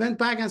it. We went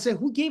back and said,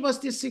 who gave us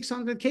these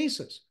 600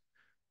 cases?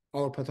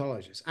 Our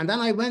pathologist. And then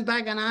I went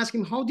back and asked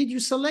him, how did you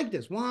select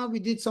this? Well, we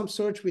did some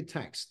search with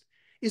text.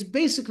 It's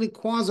basically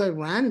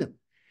quasi-random.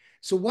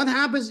 So what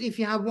happens if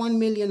you have 1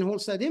 million whole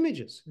slide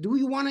images? Do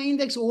you want to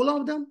index all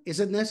of them? Is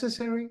it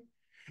necessary?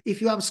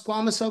 If you have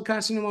squamous cell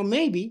carcinoma,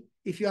 maybe.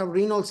 If you have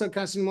renal cell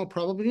carcinoma,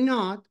 probably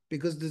not,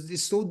 because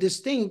it's so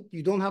distinct,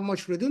 you don't have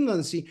much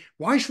redundancy.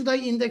 Why should I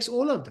index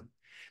all of them?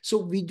 So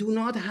we do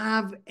not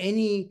have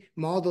any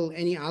model,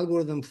 any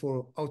algorithm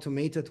for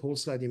automated whole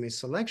slide image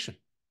selection.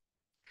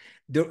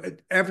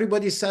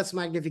 Everybody sets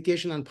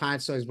magnification and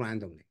patch size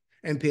randomly,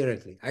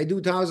 empirically. I do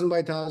 1,000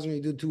 by 1,000,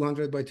 you do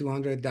 200 by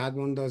 200, that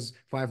one does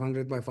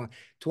 500 by 5,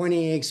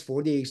 20x,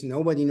 40x,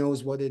 nobody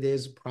knows what it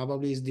is,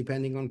 probably is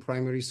depending on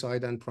primary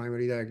site and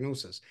primary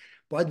diagnosis.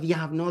 But we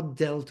have not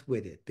dealt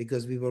with it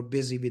because we were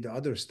busy with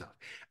other stuff.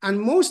 And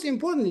most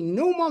importantly,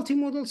 no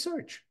multimodal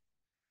search.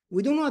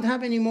 We do not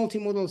have any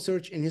multimodal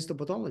search in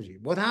histopathology.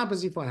 What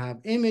happens if I have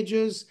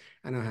images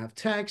and I have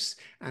text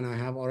and I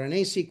have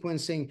RNA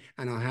sequencing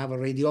and I have a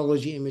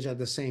radiology image at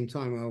the same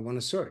time I want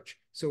to search?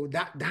 So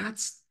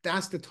that's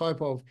the type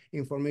of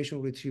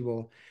information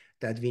retrieval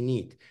that we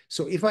need.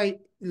 So if I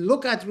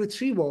look at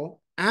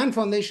retrieval and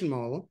foundation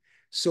model,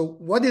 so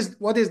what is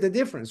the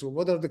difference, or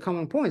what are the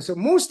common points? So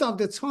most of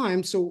the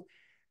time,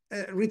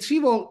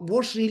 retrieval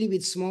works really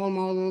with small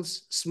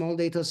models, small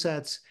data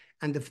sets,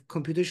 and the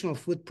computational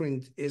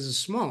footprint is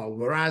small,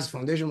 whereas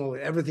foundation model,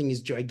 everything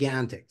is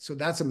gigantic. So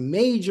that's a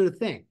major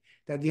thing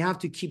that we have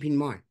to keep in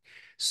mind.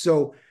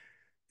 So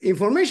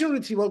information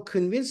retrieval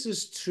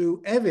convinces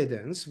through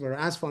evidence,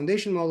 whereas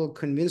foundation model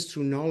convinces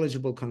through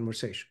knowledgeable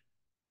conversation.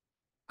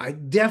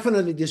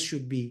 Definitely this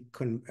should be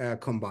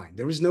combined.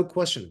 There is no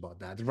question about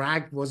that.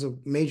 RAG was a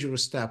major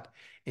step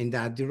in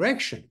that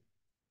direction.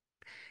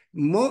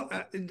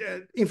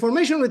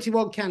 Information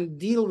retrieval can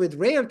deal with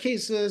rare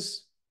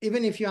cases,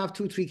 even if you have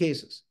 2-3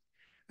 cases.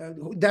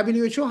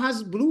 WHO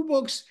has blue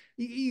books.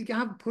 You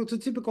have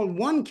prototypical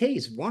one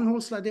case, one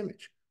whole slide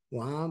image.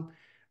 Wow.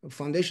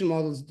 Foundation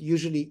models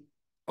usually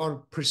are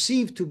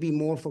perceived to be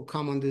more for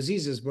common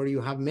diseases where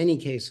you have many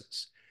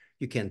cases.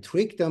 You can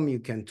tweak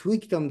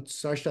them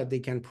such that they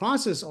can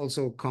process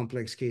also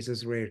complex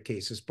cases, rare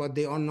cases, but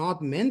they are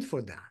not meant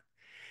for that.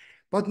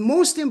 But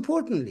most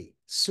importantly,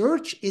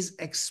 search is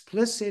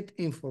explicit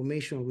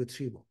information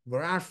retrieval,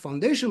 where our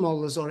foundation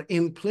models are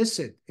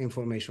implicit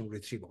information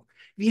retrieval.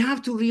 We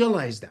have to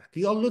realize that.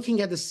 We are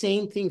looking at the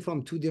same thing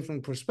from 2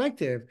 different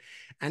perspectives.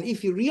 And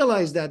if you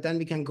realize that, then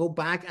we can go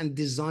back and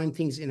design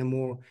things in a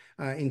more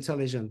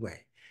intelligent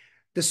way.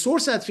 The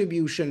source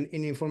attribution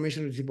in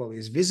information retrieval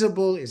is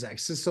visible, is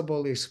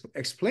accessible, is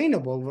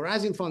explainable,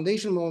 whereas in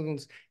foundation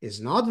models is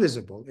not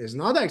visible, is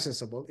not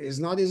accessible, is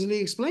not easily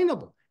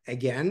explainable.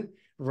 Again,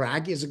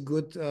 RAG is a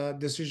good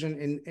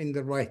decision in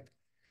the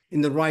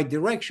right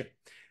direction.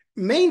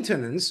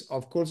 Maintenance,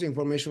 of course,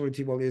 information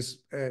retrieval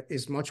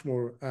is much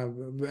more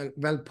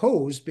well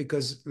posed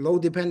because low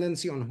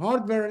dependency on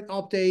hardware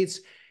updates.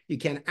 You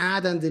can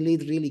add and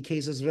delete really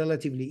cases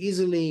relatively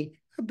easily,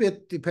 a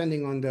bit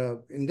depending on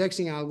the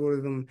indexing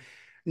algorithm.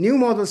 New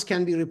models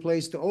can be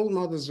replaced to old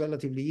models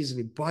relatively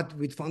easily, but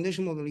with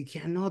foundation model, you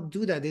cannot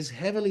do that. It's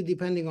heavily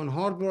depending on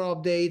hardware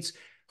updates,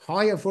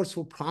 high efforts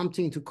for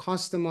prompting to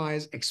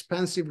customize,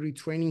 expensive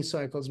retraining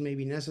cycles may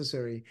be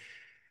necessary.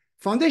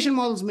 Foundation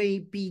models may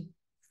be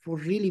for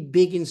really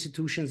big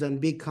institutions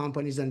and big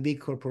companies and big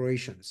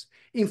corporations.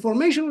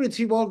 Information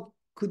retrieval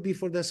could be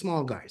for the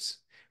small guys,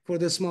 for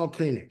the small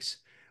clinics.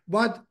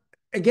 But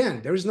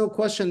again, there is no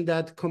question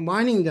that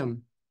combining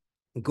them,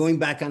 going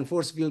back and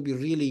forth will be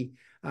really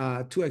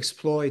to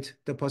exploit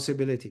the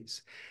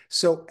possibilities.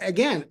 So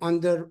again, on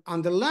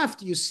the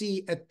left, you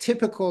see a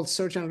typical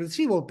search and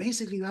retrieval.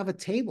 Basically, you have a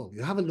table.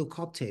 You have a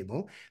lookup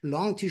table.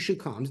 Long tissue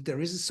comes.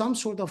 There is some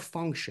sort of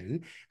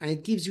function, and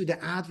it gives you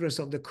the address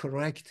of the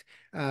correct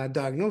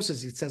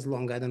diagnosis. It says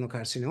lung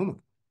adenocarcinoma.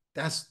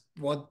 That's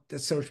what the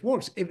search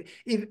works.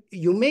 If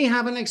you may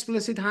have an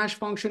explicit hash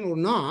function or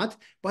not,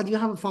 but you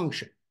have a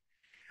function.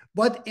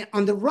 But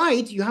on the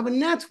right, you have a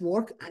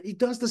network, and it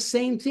does the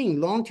same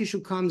thing. Long tissue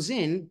comes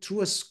in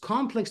through a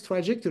complex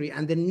trajectory,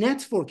 and the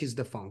network is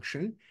the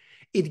function.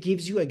 It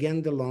gives you,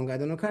 again, the lung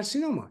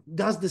adenocarcinoma. It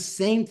does the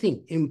same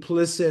thing,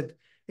 implicit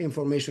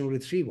information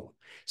retrieval.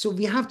 So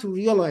we have to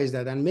realize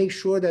that and make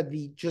sure that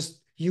we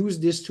just use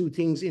these 2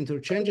 things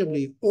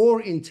interchangeably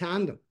or in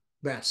tandem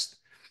best.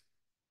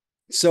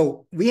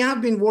 So we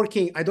have been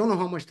working. I don't know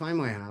how much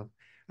time I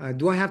have.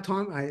 Do I have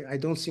time? I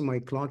don't see my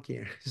clock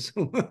here.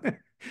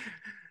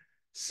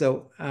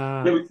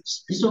 Yeah, we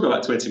still got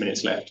about 20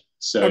 minutes left.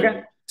 So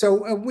okay.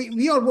 So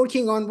we are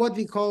working on what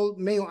we call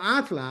Mayo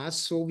Atlas.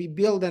 So we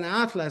build an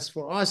atlas.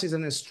 For us is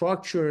a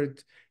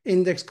structured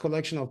index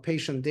collection of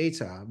patient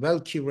data,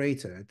 well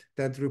curated,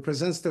 that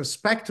represents the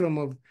spectrum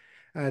of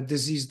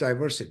disease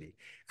diversity.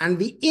 And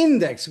the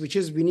index, which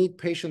is we need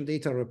patient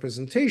data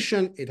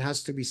representation. It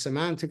has to be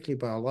semantically,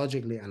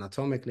 biologically,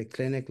 anatomically,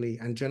 clinically,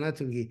 and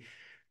genetically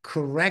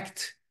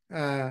correct,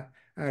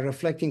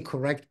 reflecting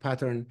correct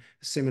pattern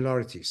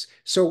similarities.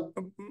 So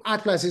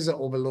Atlas is an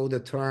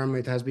overloaded term.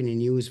 It has been in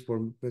use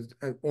for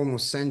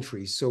almost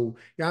centuries. So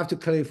you have to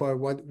clarify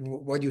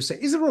what you say.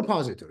 Is a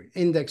repository,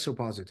 index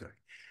repository.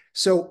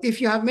 So if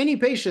you have many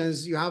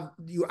patients, you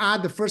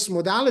add the first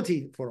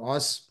modality. For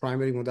us,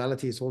 primary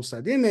modality is whole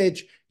slide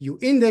image. You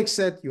index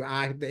it, you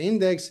add the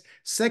index.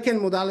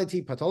 Second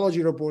modality,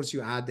 pathology reports,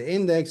 you add the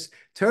index.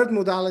 Third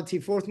modality,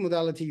 fourth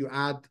modality, you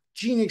add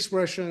gene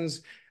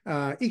expressions,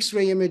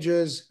 X-ray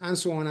images, and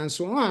so on and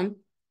so on.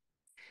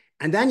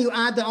 And then you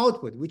add the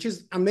output, which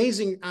is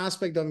amazing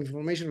aspect of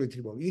information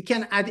retrieval. You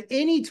can at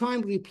any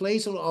time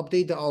replace or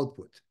update the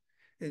output.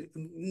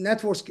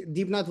 Networks,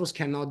 deep networks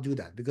cannot do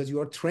that because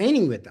you are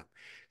training with them.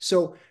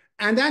 So,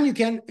 and then you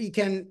can,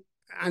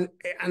 and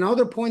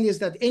another point is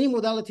that any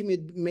modality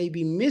may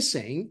be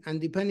missing,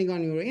 and depending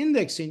on your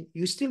indexing,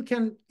 you still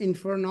can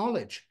infer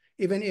knowledge.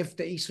 Even if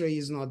the X-ray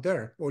is not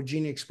there or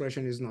gene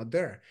expression is not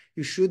there,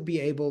 you should be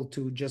able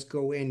to just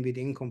go in with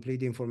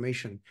incomplete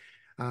information,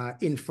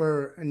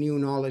 infer new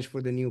knowledge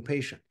for the new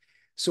patient.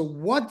 So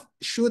what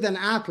should an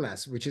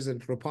atlas, which is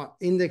an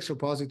index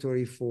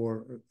repository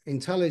for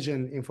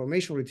intelligent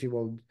information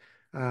retrieval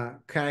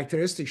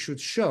characteristics, should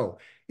show?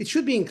 It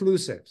should be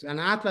inclusive. An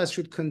atlas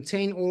should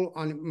contain all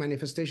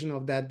manifestation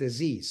of that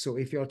disease. So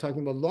if you're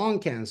talking about lung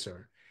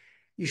cancer,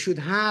 you should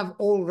have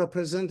all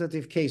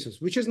representative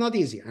cases, which is not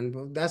easy.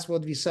 And that's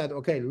what we said.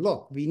 Okay,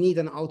 look, we need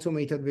an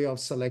automated way of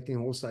selecting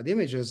whole slide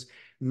images.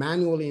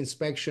 Manual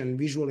inspection,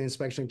 visual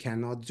inspection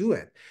cannot do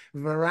it.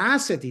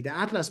 Veracity, the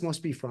atlas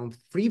must be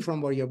free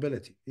from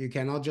variability. You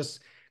cannot just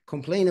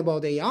complain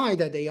about AI,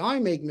 that AI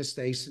make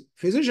mistakes.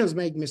 Physicians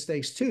make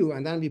mistakes too,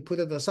 and then we put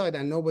it aside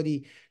and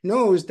nobody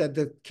knows that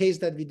the case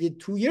that we did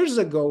 2 years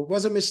ago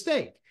was a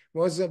mistake,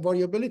 was a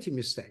variability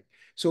mistake.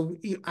 So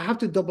you have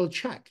to double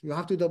check. You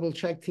have to double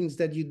check things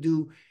that you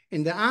do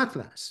in the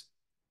atlas.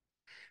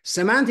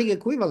 Semantic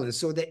equivalence.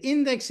 So the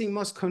indexing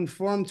must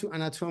conform to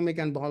anatomic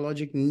and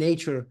biologic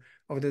nature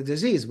of the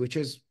disease, which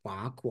is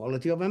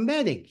quality of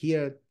embedding.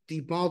 Here,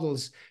 deep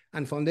models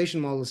and foundation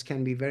models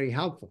can be very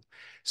helpful.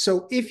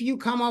 So if you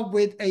come up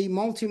with a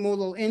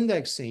multimodal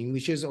indexing,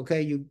 which is,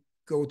 okay, you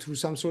go through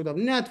some sort of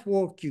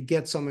network, you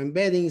get some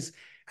embeddings,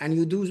 and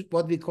you do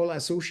what we call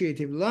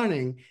associative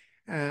learning,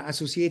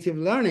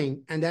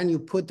 and then you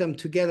put them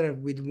together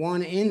with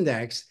one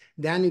index,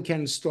 then you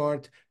can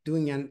start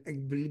doing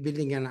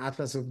building an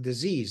atlas of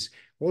disease.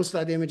 Whole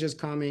slide images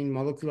come in,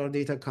 molecular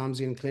data comes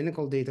in,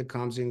 clinical data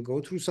comes in,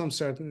 go through some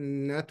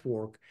certain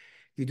network.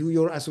 You do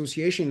your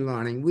association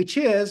learning, which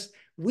is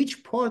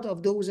which part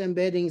of those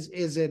embeddings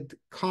is a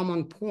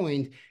common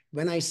point.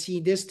 When I see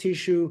this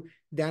tissue,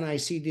 then I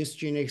see this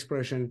gene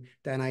expression,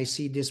 then I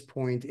see this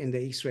point in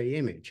the X-ray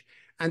image.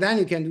 And then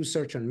you can do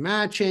search and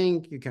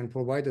matching. You can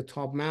provide the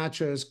top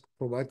matches,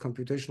 provide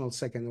computational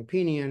second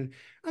opinion,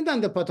 and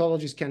then the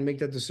pathologist can make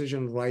the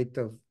decision, write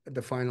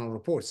the final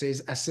report. So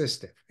it's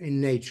assistive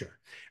in nature.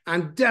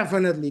 And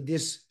definitely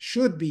this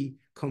should be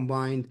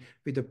combined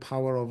with the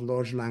power of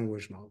large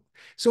language model.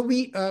 So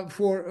we,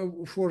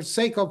 for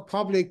sake of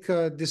public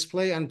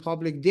display and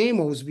public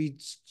demos, we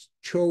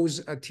chose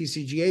a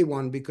TCGA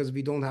one because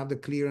we don't have the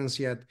clearance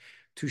yet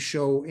to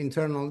show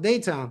internal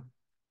data.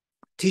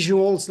 Tissue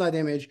whole slide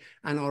image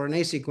and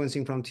RNA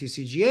sequencing from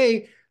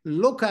TCGA.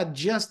 Look at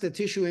just the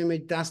tissue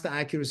image. That's the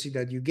accuracy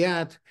that you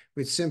get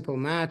with simple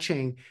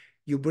matching.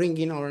 You bring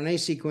in RNA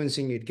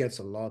sequencing, it gets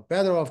a lot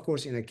better. Of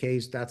course, in a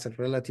case, that's a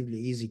relatively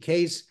easy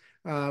case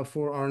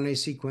for RNA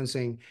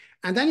sequencing.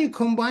 And then you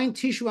combine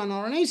tissue and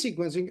RNA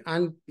sequencing,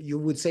 and you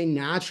would say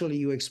naturally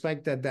you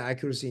expect that the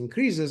accuracy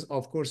increases.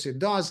 Of course, it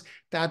does.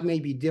 That may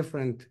be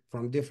different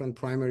from different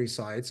primary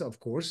sites, of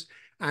course.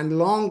 And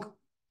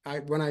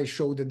when I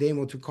showed the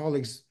demo to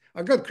colleagues,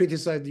 I got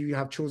criticized. You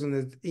have chosen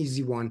an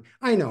easy one.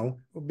 I know,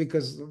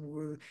 because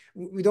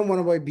we don't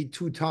want to be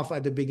too tough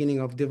at the beginning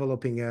of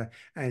developing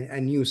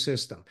a new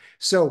system.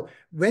 So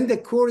when the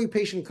query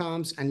patient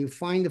comes and you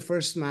find the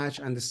first match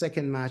and the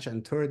second match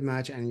and third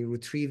match and you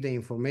retrieve the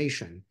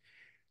information,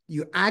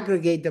 you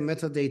aggregate the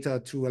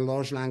metadata through a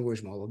large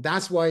language model.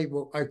 That's why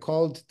I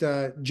called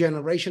the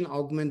generation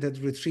augmented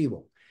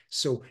retrieval.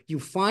 So you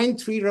find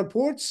 3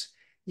 reports,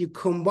 you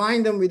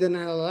combine them with an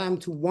LLM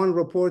to one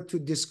report to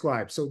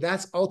describe. So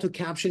that's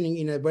auto-captioning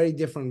in a very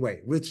different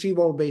way,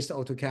 retrieval-based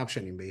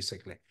auto-captioning,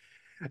 basically.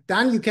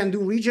 Then you can do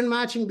region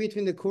matching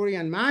between the query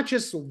and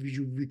matches. So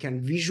you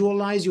can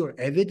visualize your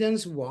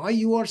evidence, why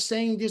you are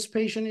saying this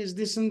patient is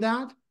this and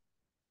that.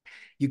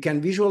 You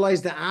can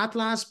visualize the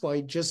atlas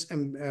by just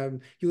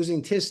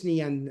using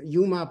Tisney and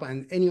UMAP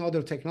and any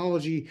other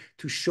technology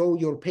to show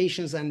your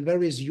patients and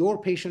where is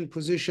your patient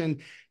position.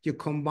 You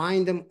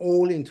combine them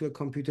all into a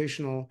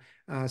computational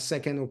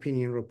second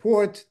opinion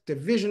report. The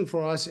vision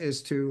for us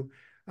is to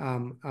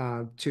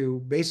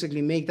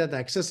basically make that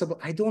accessible.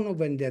 I don't know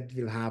when that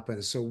will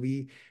happen. So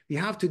we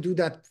have to do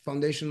that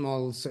foundation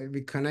model. So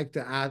we connect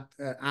the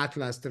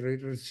atlas, the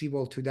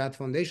retrieval, to that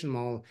foundation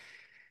model.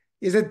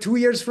 Is it 2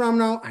 years from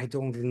now? I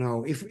don't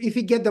know. If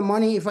we get the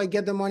money, if I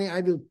get the money,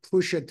 I will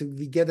push it to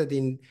we get it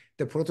in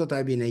the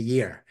prototype in a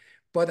year.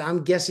 But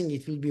I'm guessing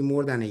it will be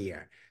more than a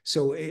year.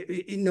 So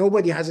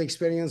nobody has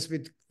experience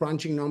with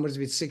crunching numbers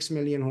with 6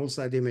 million whole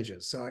slide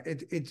images. So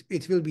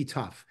it will be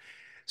tough.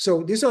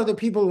 So these are the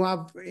people who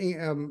have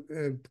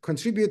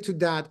contributed to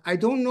that. I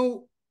don't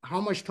know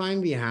how much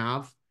time we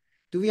have.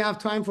 Do we have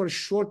time for a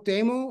short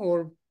demo,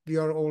 or we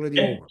are already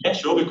over? Yeah,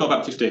 sure. We've got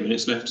about 15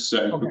 minutes left, so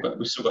okay.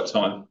 we've still got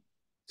time.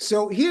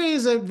 So here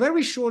is a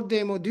very short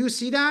demo. Do you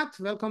see that?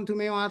 Welcome to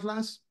Mayo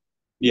Atlas.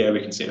 Yeah,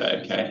 we can see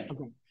that. Okay.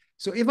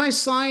 So if I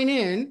sign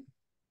in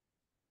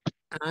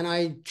and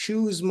I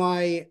choose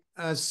my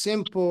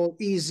simple,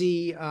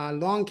 easy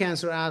lung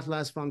cancer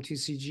atlas from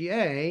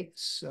TCGA.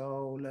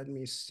 So let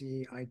me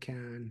see. I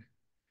can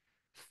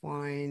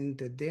find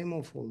the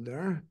demo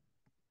folder.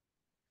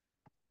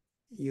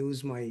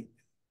 Use my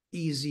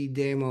easy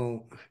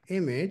demo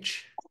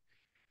image.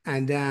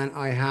 And then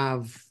I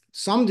have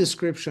some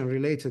description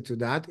related to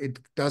that. It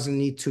doesn't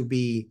need to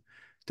be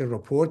the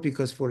report,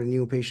 because for a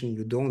new patient,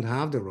 you don't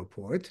have the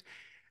report.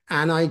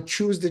 And I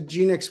choose the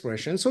gene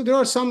expression. So there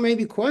are some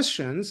maybe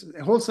questions,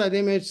 whole slide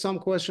image, some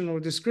question or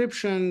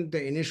description,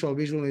 the initial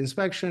visual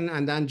inspection,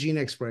 and then gene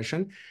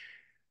expression.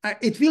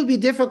 It will be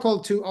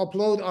difficult to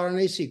upload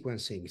RNA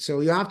sequencing. So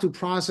you have to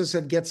process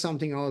it, get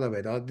something out of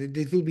it.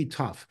 It will be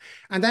tough.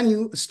 And then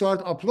you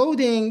start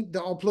uploading.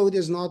 The upload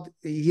is not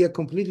here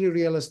completely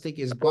realistic.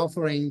 It's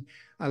buffering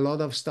a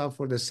lot of stuff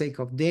for the sake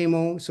of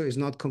demo. So it's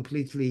not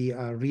completely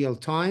real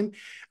time.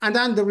 And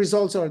then the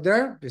results are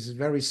there. This is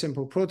very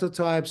simple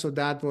prototype. So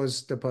that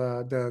was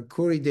the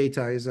query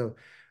data is a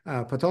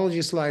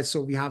pathology slide.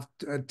 So we have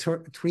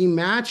 3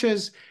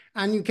 matches,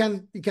 and you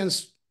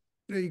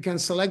can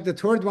select the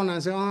third one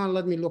and say, oh,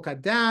 let me look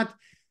at that.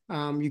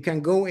 You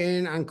can go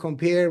in and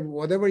compare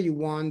whatever you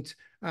want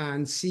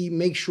and see,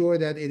 make sure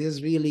that it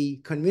is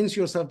really, convince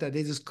yourself that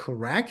it is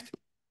correct.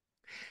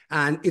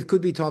 And it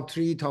could be top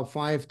 3, top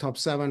 5, top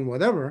 7,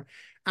 whatever.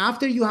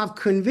 After you have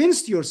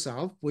convinced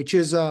yourself, which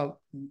is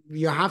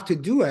you have to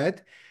do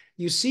it,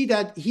 you see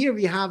that here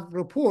we have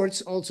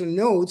reports, also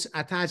notes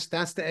attached.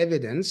 That's the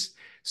evidence.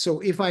 So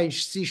if I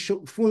see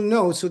full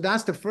notes, so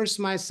that's the first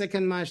match,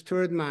 second match,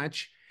 third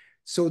match.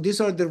 So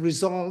these are the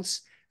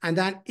results. And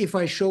then if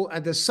I show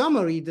at the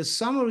summary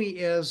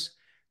is,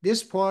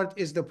 this part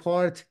is the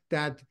part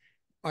that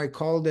I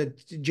call the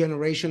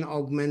generation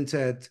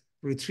augmented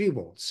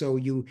retrieval. So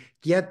you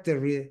get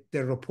the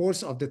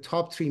reports of the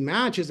top 3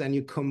 matches and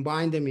you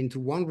combine them into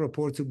one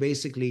report to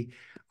basically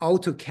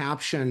auto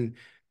caption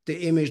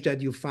the image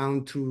that you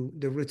found through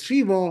the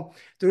retrieval.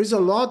 There is a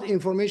lot of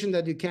information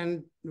that you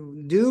can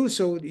do.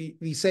 So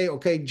we say,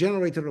 okay,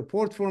 generate a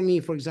report for me.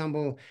 For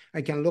example,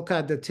 I can look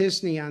at the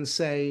Tisney and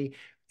say,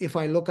 if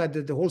I look at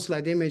the whole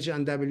slide image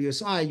on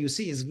WSI, you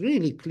see it's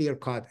really clear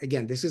cut.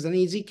 Again, this is an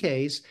easy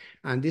case.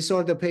 And these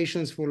are the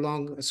patients for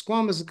lung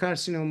squamous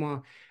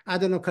carcinoma,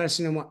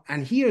 adenocarcinoma.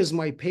 And here's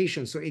my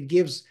patient. So it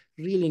gives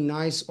really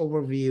nice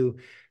overview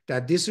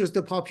that this is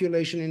the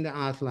population in the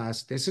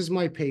atlas. This is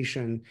my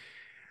patient.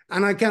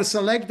 And I can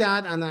select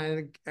that and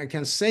I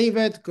can save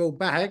it, go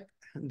back.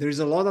 There's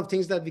a lot of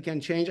things that we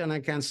can change. And I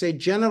can say,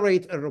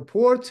 generate a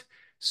report.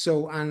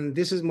 So, and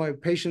this is my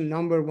patient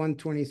number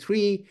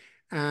 123.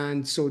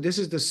 And so this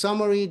is the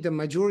summary. The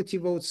majority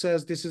vote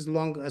says this is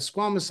lung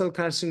squamous cell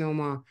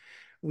carcinoma.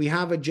 We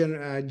have a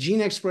gene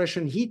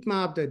expression heat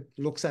map that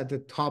looks at the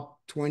top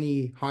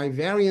 20 high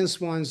variance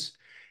ones.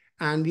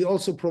 And we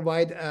also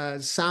provide a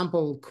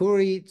sample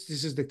query.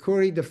 This is the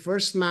query, the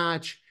first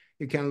match.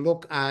 You can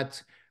look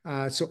at,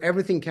 so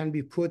everything can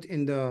be put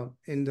in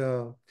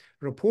the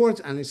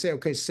report, and they say,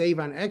 okay, save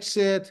and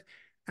exit.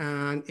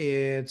 And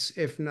it's,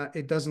 if not,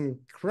 it doesn't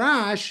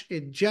crash,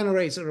 it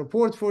generates a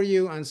report for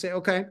you and say,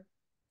 okay,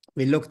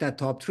 we looked at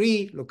top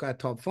 3, look at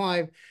top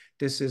 5.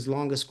 This is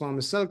lung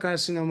squamous cell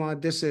carcinoma.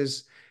 This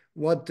is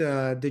what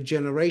the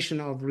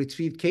generation of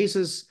retrieved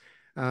cases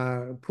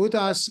put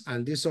us,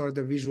 and these are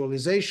the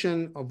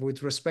visualization of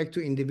with respect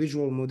to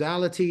individual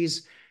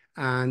modalities,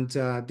 and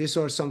these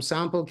are some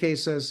sample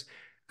cases,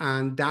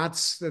 and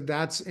that's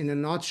in a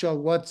nutshell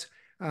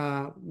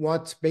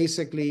what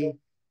basically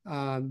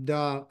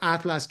the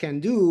atlas can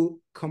do,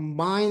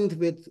 combined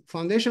with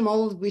foundation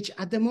models, which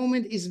at the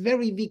moment is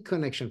very weak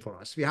connection for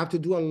us. We have to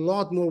do a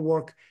lot more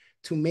work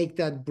to make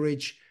that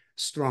bridge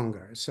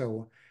stronger.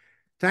 So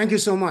thank you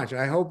so much.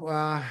 I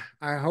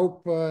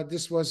hope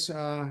this was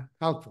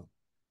helpful.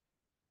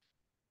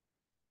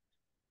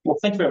 Well,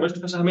 thank you very much,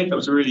 Professor Hamid. That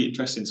was a really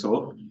interesting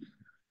talk.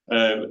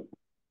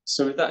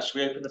 So with that, should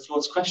we open the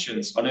floor to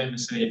questions? I know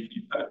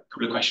you've put a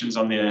couple of questions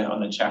on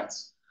the chat.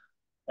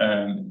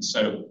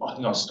 So I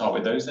think I'll start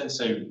with those then.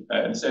 So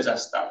it says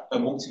that for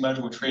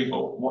multimodal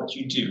retrieval, what do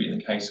you do in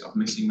the case of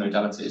missing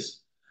modalities?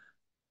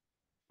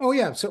 Oh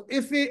yeah, so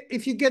if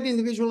you get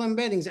individual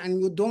embeddings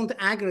and you don't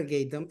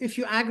aggregate them, if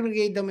you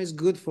aggregate them, it's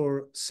good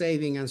for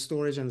saving and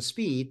storage and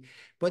speed.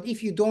 But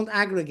if you don't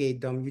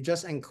aggregate them, you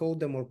just encode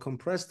them or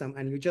compress them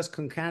and you just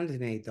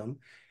concatenate them,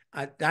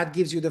 that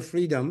gives you the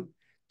freedom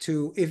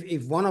to,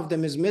 if one of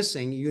them is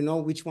missing, you know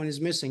which one is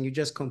missing, you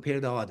just compare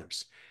the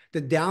others.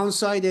 The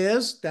downside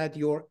is that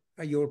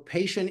your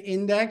patient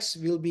index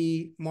will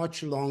be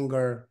much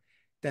longer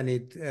than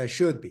it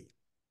should be.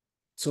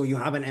 So you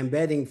have an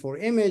embedding for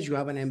image, you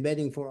have an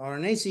embedding for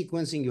RNA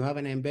sequencing, you have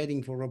an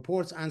embedding for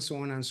reports, and so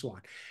on and so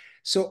on.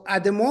 So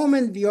at the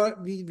moment,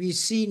 we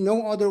see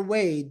no other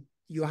way.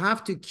 You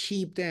have to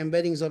keep the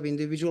embeddings of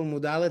individual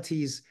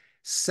modalities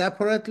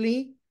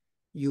separately.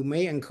 You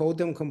may encode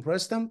them,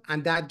 compress them,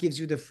 and that gives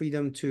you the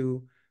freedom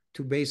to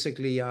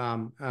basically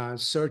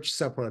search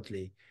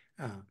separately.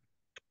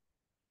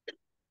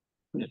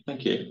 Yeah,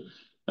 thank you.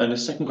 And the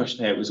second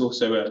question here was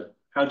also,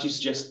 how do you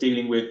suggest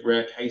dealing with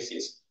rare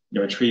cases in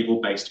a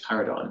retrieval-based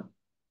paradigm?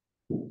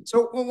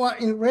 So well,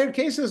 in rare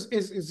cases,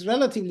 it's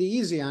relatively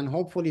easy, and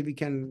hopefully we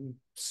can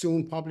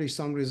soon publish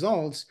some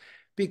results,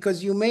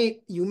 because you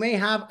may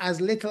have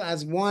as little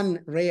as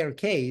one rare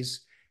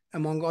case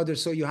among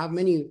others. So you have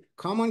many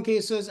common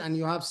cases and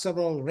you have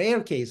several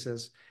rare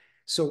cases.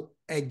 So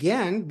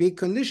again, big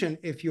condition,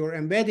 if your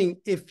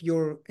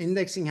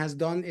indexing has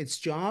done its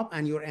job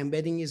and your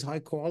embedding is high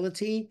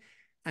quality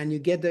and you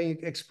get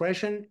the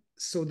expression,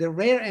 so the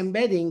rare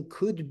embedding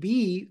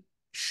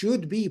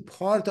should be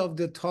part of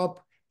the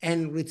top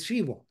N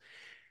retrieval.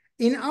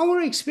 In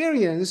our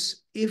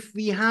experience, if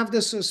we have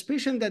the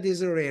suspicion that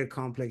is a rare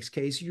complex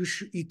case,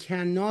 you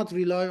cannot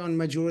rely on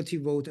majority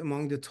vote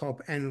among the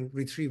top N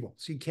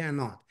retrievals. You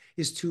cannot.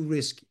 It's too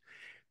risky.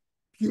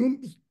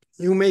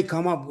 You may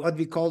come up what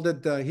we called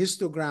it the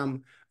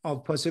histogram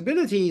of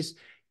possibilities,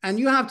 and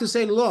you have to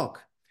say,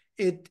 look,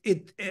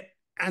 and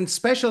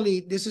especially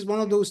this is one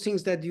of those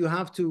things that you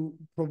have to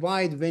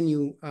provide when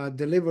you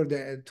deliver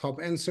the top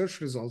N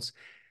search results,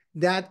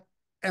 that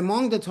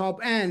among the top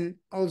N,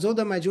 although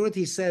the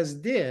majority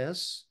says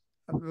this,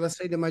 let's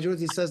say the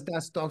majority says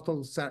that's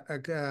ductal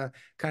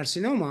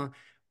carcinoma,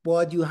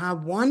 but you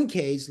have one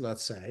case,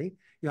 let's say,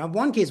 you have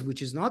one case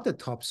which is not the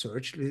top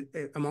search.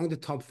 Among the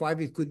top 5,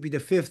 it could be the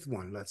 5th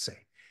one, let's say.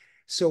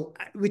 So,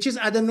 which is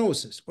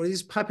adenosis, or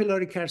is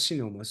papillary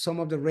carcinoma, some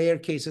of the rare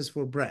cases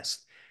for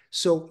breast.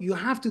 So you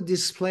have to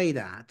display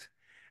that,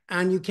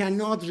 and you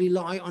cannot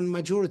rely on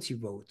majority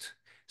vote.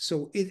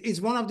 So it's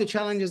one of the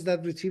challenges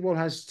that retrieval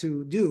has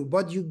to do,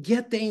 but you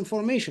get the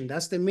information.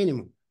 That's the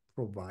minimum,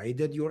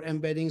 provided your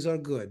embeddings are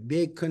good.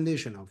 Big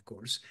condition, of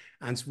course.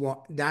 And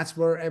that's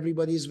where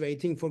everybody is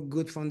waiting for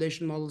good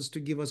foundation models to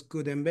give us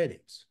good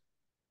embeddings.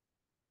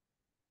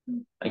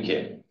 Thank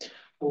you.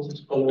 Also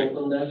to follow up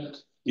on that.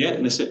 Yeah,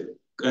 and that's it.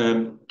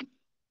 Can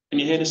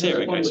you hear this here?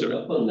 Okay, sorry.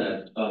 Up on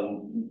that,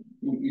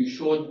 you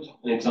showed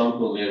an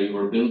example where you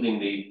were building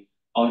the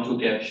auto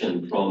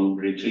caption from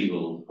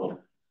retrieval,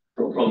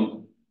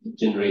 from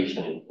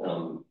generation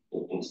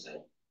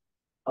instead.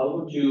 How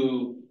would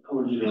you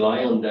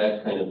rely on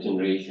that kind of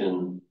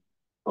generation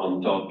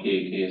from top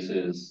K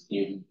cases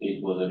if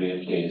it was a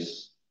rare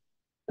case?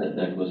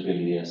 That was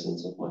really the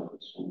essence of my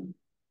question.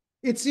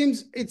 It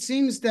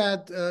seems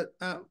that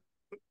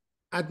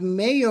at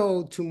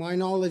Mayo, to my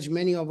knowledge,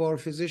 many of our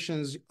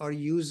physicians are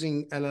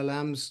using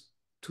LLMs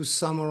to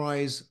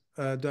summarize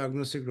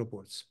diagnostic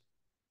reports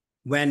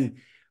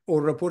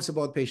or reports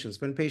about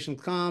patients. When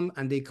patients come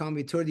and they come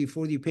with 30,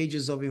 40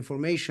 pages of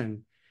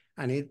information,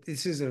 and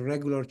this is a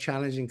regular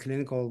challenge in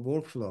clinical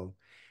workflow,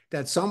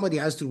 that somebody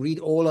has to read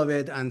all of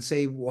it and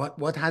say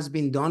what has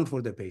been done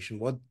for the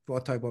patient, what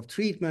type of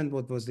treatment,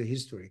 what was the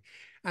history.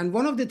 And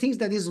one of the things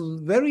that is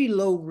very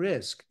low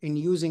risk in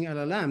using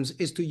LLMs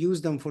is to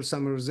use them for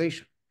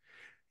summarization,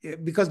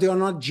 because they are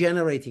not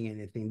generating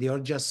anything. They are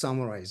just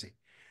summarizing.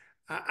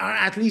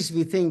 At least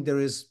we think there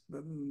is,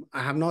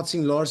 I have not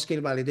seen large scale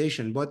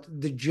validation, but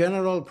the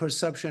general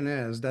perception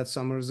is that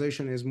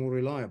summarization is more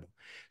reliable.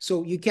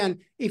 So you can,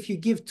 if you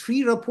give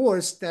 3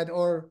 reports that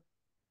are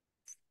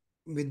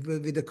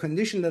with the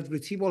condition that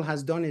retrieval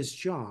has done its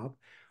job,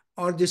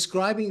 are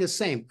describing the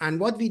same. And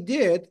what we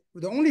did,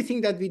 the only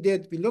thing that we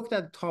did, we looked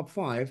at top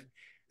 5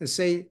 and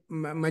say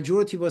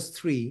majority was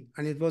 3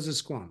 and it was a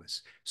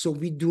squamous. So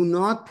we do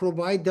not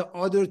provide the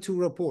other 2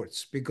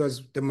 reports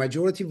because the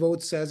majority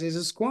vote says is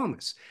a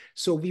squamous.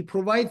 So we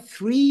provide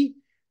 3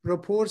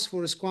 reports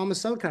for a squamous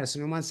cell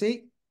carcinoma and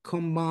say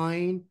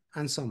combine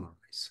and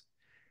summarize.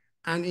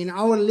 And in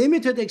our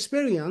limited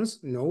experience,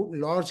 no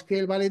large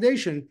scale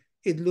validation,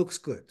 it looks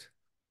good.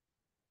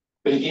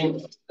 But again,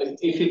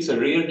 if it's a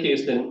rare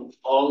case, then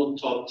all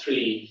top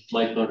 3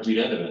 might not be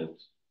relevant.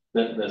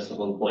 That's the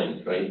whole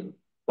point, right?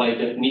 By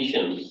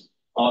definition,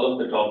 all of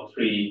the top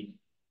 3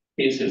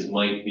 cases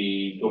might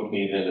be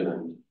totally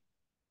irrelevant.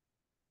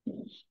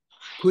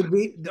 Could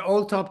be, the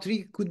all top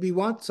 3 could be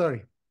what?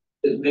 Sorry.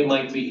 They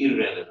might be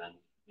irrelevant.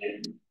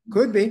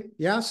 Could be,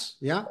 yes,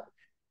 yeah.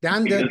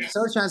 Then the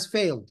search has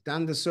failed.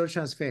 Then the search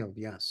has failed,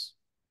 yes.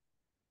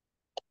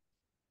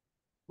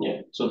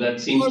 Yeah, so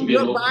that seems to be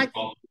an open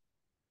problem.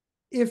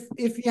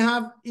 If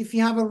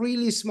you have a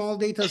really small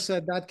data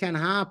set, that can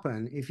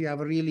happen if you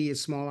have a really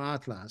small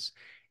atlas.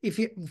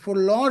 For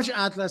large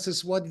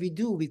atlases, what we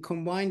do, we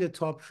combine the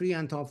top 3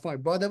 and top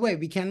 5. By the way,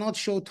 we cannot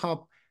show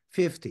top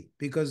 50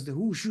 because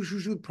who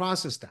should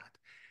process that?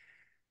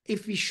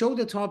 If we show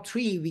the top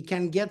 3, we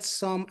can get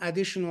some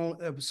additional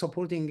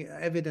supporting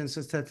evidence,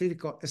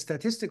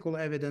 statistical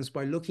evidence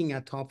by looking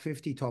at top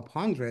 50, top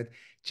 100,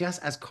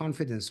 just as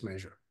confidence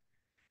measure.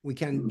 We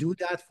can do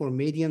that for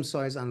medium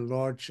size and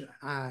large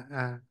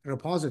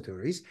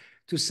repositories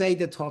to say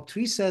the top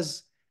 3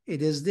 says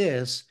it is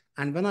this.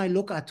 And when I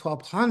look at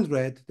top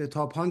 100, the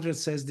top 100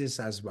 says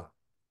this as well.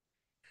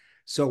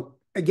 So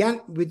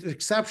again, with the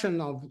exception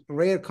of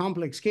rare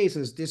complex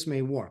cases, this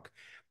may work.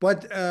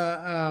 But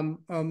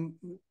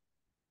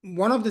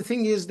one of the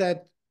things is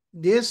that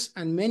this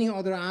and many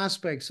other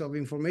aspects of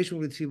information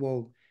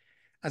retrieval,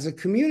 as a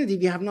community,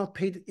 we have not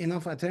paid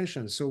enough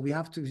attention. So we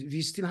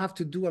still have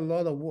to do a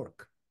lot of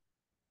work.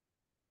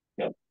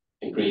 Yeah,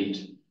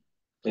 agreed.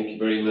 Thank you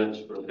very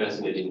much for a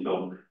fascinating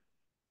talk.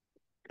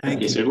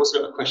 Thank you. So we've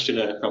also got a question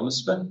from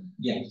Sven.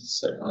 Yes.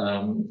 So,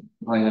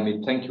 hi,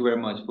 Hamid. Thank you very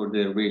much for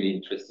the really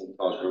interesting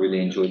talk. I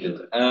really enjoyed it.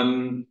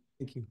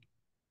 Thank you.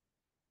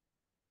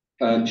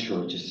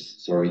 Sure.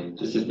 Sorry.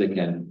 Just if they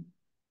can.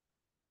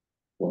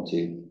 Want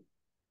to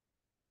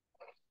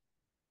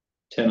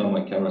turn on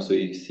my camera so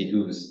you see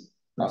who's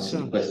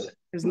asking the question.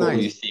 It's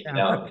nice. You see me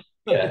now.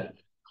 Yeah.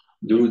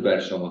 Durud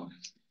ber shoma.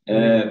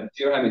 Dear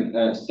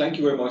Hamid, thank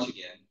you very much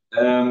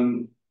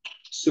again.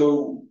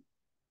 So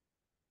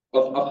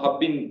I've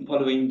been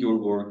following your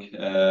work,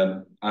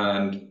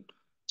 and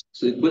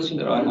so the question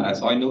that I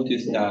have, I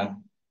noticed that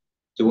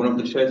one of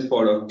the first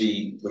part of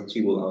the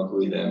retrieval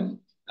algorithm,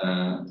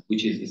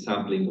 which is the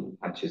sampling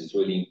of patches, is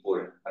really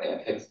important.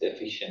 It affects the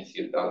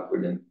efficiency of the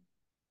algorithm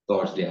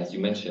largely, as you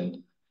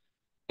mentioned.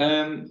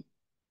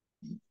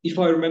 If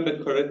I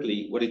remember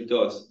correctly, what it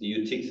does, the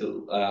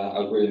UTXL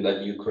algorithm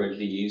that you're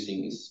currently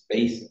using is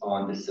based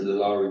on the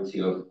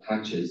cellularity of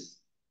patches.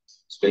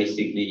 It's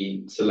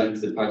basically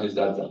selects the patches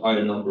that have a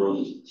higher number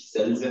of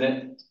cells in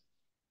it,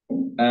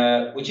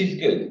 which is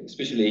good,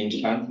 especially in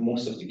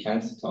most of the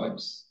cancer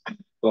types.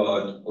 But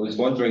I was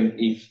wondering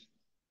if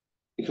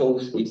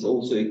it's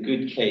also a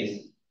good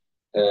case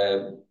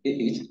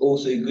it's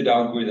also a good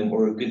algorithm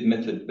or a good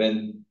method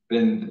when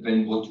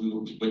what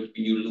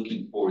you're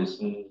looking for is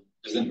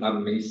doesn't have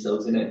many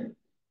cells in it.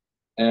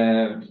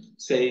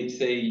 Say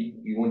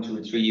you want to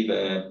retrieve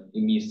a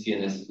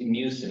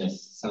immunosenescence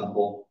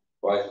sample,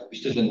 right,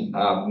 which doesn't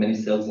have many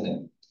cells in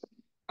it.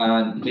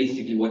 And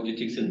basically what the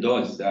Tixel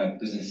does that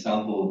doesn't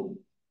sample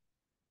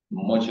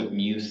much of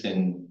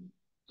mucin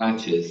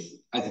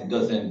patches as it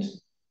doesn't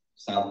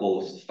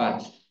sample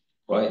fat,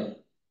 right?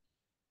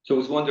 So I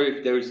was wondering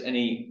if there's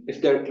any,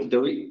 if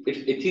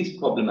it is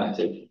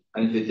problematic,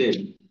 and if it is,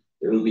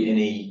 there will be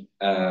any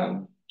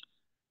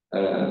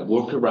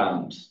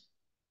workarounds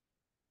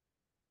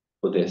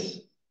for this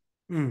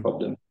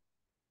problem.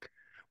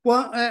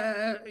 Well,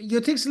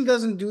 Utixel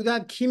doesn't do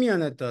that.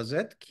 KimiaNet does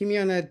it.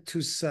 KimiaNet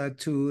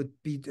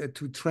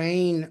to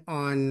train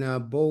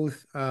on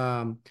both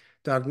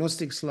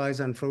diagnostic slides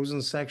and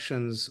frozen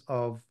sections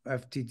of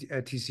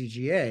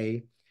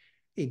TCGA.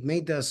 It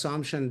made the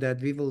assumption that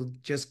we will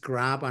just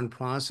grab and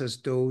process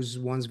those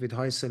ones with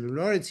high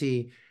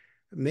cellularity,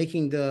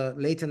 making the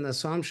latent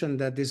assumption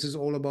that this is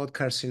all about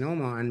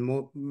carcinoma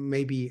and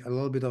maybe a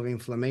little bit of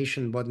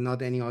inflammation, but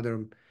not any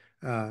other.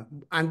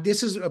 And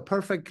this is a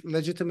perfect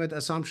legitimate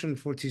assumption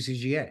for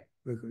TCGA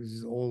because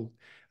it's all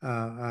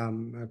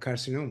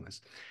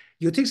carcinomas.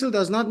 Utixel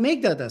does not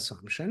make that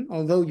assumption,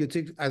 although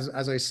as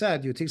I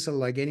said, Utixel,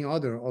 like any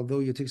other, although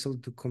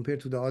Utixel compared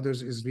to the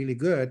others is really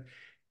good,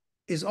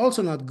 is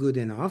also not good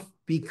enough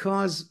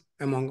because,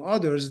 among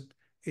others,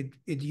 it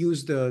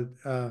used the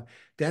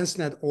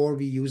DenseNet, or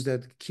we used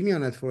that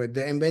KimiaNet for it.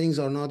 The embeddings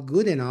are not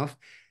good enough,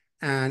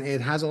 and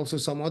it has also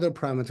some other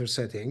parameter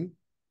setting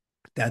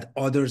that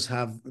others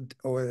have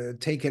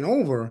taken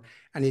over,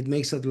 and it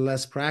makes it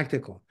less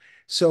practical.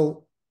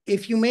 So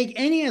if you make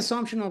any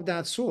assumption of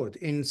that sort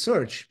in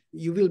search,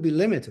 you will be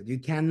limited. You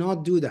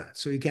cannot do that.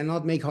 So you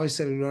cannot make high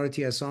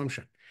cellularity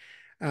assumption.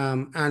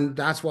 And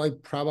that's why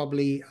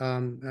probably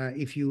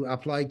if you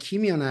apply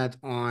KimiaNet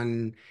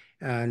on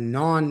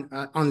on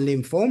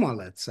lymphoma,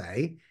 let's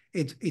say,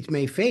 it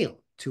may fail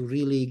to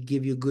really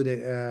give you good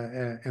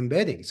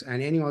embeddings,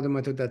 and any other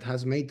method that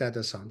has made that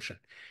assumption.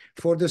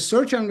 For the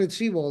search and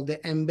retrieval, the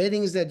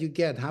embeddings that you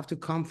get have to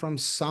come from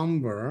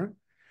somewhere,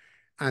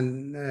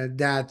 and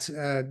that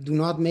do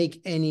not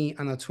make any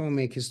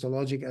anatomic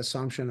histologic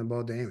assumption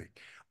about the image.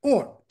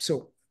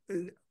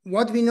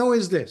 What we know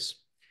is this.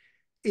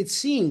 It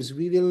seems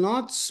we will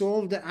not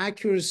solve the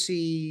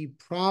accuracy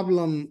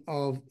problem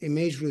of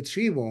image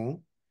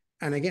retrieval.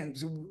 And again,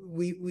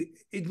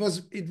 it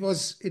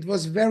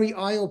was very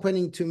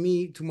eye-opening to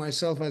me, to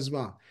myself as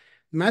well.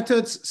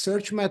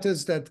 Search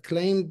methods that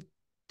claimed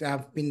to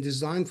have been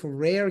designed for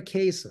rare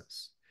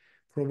cases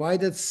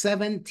provided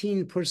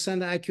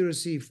 17%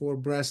 accuracy for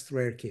breast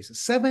rare cases.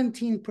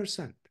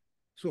 17%.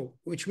 So,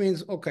 which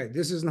means, okay,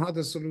 this is not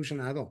a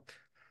solution at all.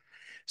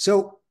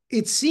 So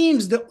it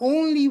seems the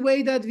only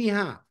way that we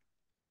have,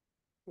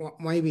 well,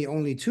 maybe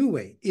only two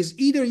ways, is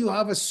either you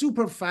have a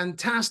super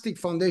fantastic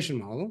foundation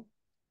model,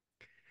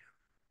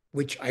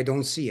 which I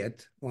don't see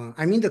it. Well,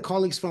 I mean, the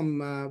colleagues from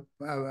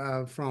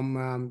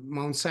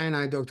Mount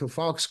Sinai, Dr.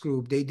 Fox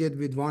group, they did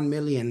with 1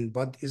 million,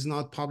 but is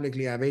not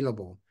publicly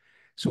available.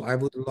 So I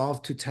would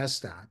love to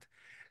test that.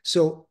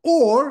 So,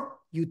 or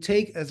you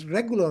take a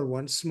regular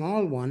one,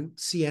 small one,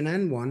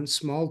 CNN one,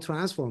 small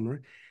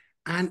transformer,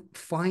 and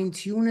fine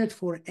tune it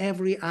for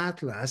every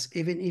atlas,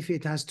 even if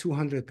it has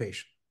 200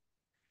 patients,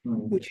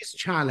 which is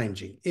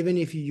challenging, even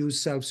if you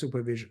use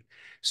self-supervision.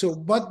 So,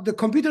 but the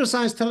computer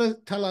science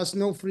tell us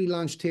no free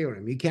lunch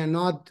theorem. You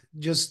cannot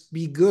just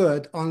be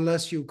good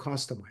unless you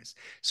customize.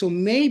 So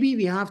maybe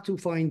we have to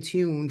fine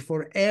tune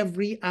for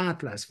every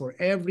atlas, for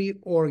every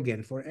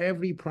organ, for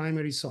every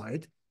primary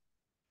site,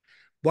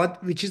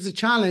 but which is a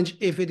challenge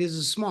if it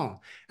is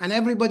small. And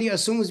everybody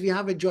assumes we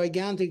have a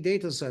gigantic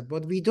data set,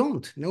 but we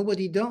don't.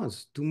 Nobody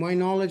does. To my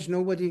knowledge,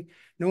 no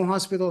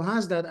hospital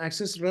has that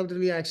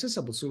relatively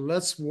accessible. So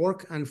let's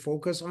work and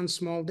focus on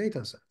small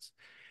data sets.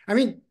 I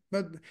mean,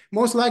 but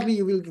most likely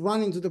you will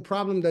run into the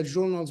problem that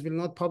journals will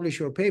not publish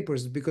your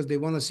papers because they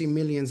want to see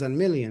millions and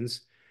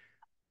millions.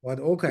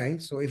 But okay,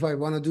 so if I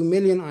want to do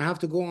million, I have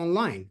to go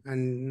online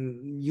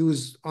and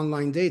use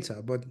online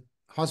data, but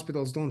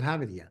hospitals don't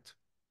have it yet.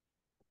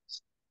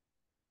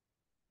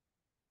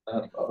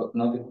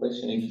 Another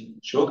question.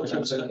 Sure.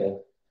 Okay.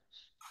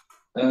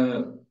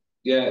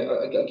 Yeah,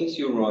 I guess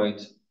you're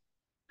right.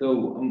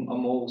 Though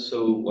I'm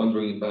also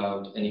wondering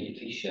about any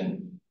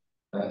efficient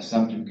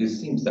sampling, because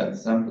it seems that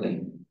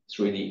sampling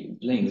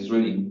is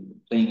really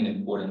playing an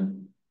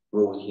important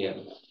role here.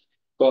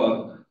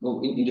 But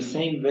well, in the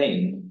same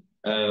vein,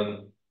 so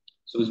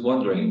I was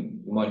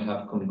wondering, you might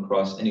have come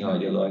across any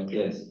idea like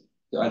this.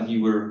 As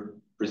you were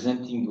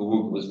presenting your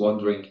work, I was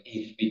wondering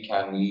if we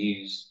can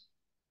use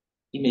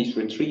image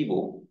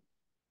retrieval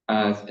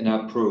as an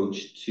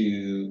approach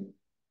to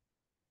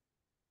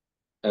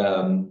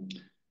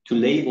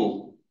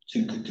label,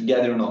 to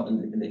gather a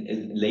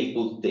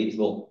labeled data,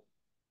 well,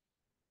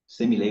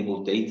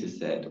 semi-labeled data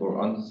set,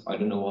 or I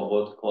don't know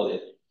what to call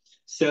it,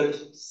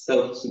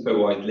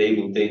 self-supervised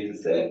labeled data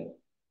set,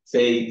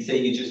 say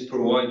you just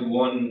provide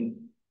one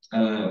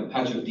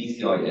patch of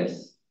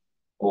DCIS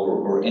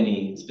or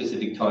any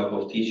specific type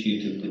of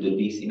tissue to the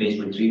DC image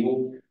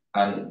retrieval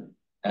and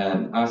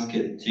ask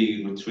it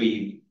to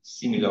retrieve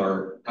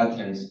similar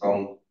patterns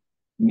from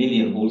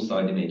million whole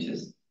slide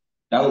images.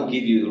 That will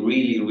give you a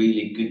really,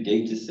 really good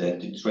data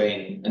set to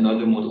train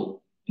another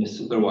model in a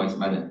supervised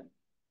manner.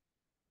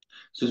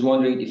 So I was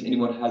wondering if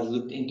anyone has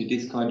looked into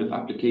this kind of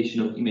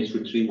application of image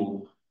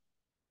retrieval,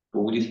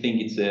 or would you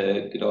think it's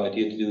a good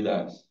idea to do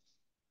that?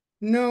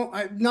 No,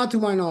 not to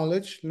my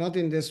knowledge, not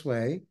in this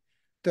way.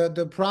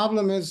 The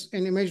problem is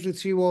in image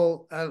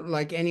retrieval,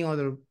 like any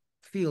other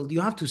field,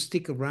 you have to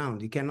stick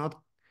around. You cannot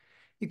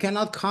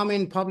come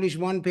in, publish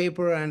one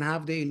paper and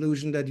have the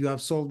illusion that you have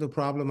solved the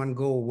problem and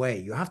go away.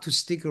 You have to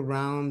stick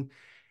around,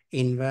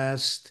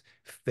 invest,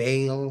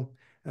 fail,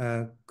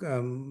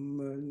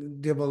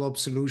 develop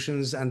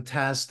solutions and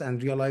test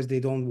and realize they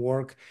don't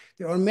work.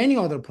 There are many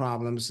other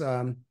problems.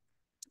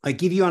 I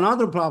give you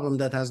another problem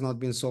that has not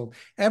been solved.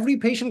 Every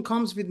patient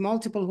comes with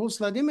multiple whole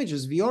slide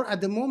images. We are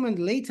at the moment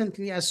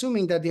latently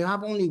assuming that they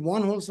have only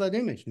one whole slide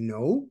image.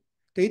 No,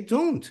 they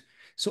don't.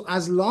 So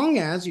as long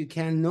as you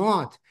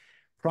cannot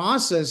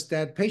process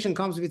that patient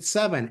comes with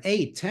 7,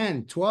 8,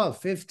 10, 12,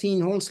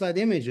 15 whole slide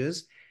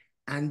images,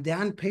 and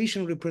then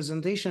patient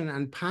representation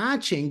and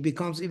patching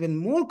becomes even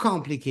more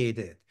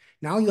complicated.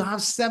 Now you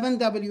have 7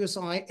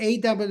 WSI,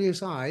 8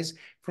 WSIs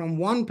from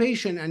one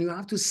patient, and you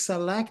have to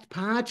select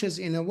patches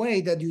in a way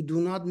that you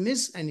do not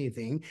miss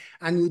anything,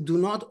 and you do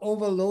not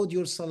overload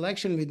your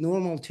selection with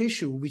normal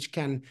tissue, which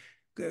can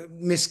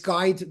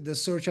misguide the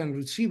search and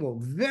retrieval.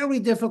 Very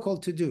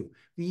difficult to do.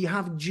 We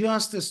have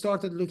just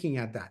started looking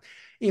at that.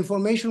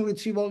 Information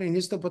retrieval in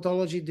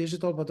histopathology,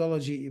 digital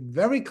pathology,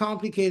 very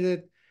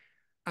complicated.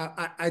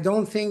 I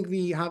don't think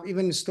we have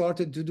even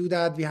started to do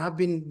that. We have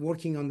been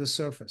working on the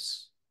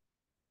surface.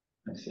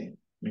 I see.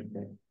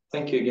 Okay.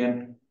 Thank you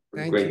again.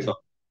 Thank Great you. talk.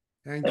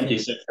 Thank you.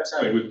 So,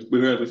 sorry,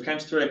 we've come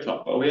to 3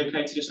 o'clock, but are we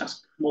okay to just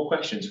ask more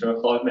questions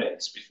for 5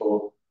 minutes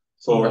before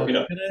wrapping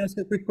up? Can I ask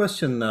a quick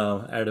question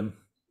now, Adam?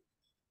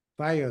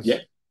 Bios. Yeah.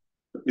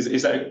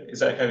 Is that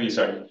okay with you?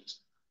 Sorry.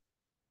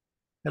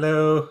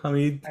 Hello,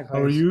 Hamid. Hi, How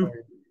are Bios. you?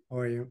 How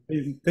are you?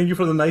 Thank you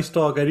for the nice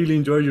talk. I really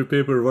enjoyed your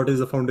paper, What is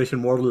a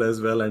Foundation Model,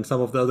 as well, and some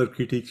of the other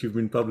critiques you've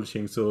been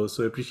publishing. So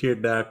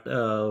appreciate that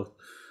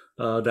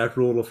that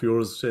role of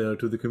yours to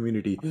the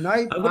community.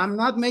 I'm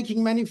not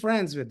making many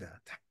friends with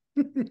that.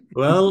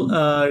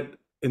 Well,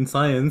 in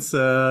science,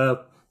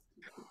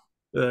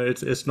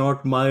 it's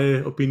not my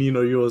opinion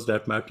or yours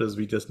that matters.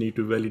 We just need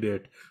to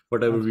validate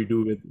whatever we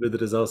do with the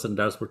results, and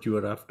that's what you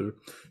are after.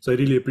 So I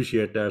really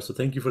appreciate that. So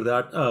thank you for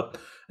that.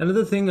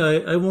 Another thing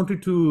I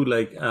wanted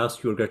to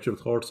ask you or get your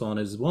thoughts on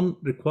is one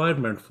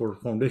requirement for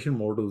foundation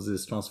models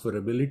is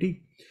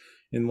transferability.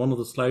 In one of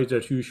the slides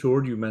that you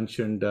showed, you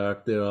mentioned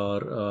that there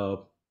are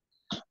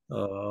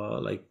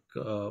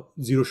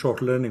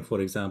zero-shot learning,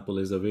 for example,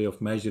 is a way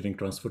of measuring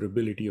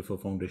transferability of a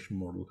foundation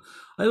model.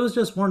 I was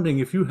just wondering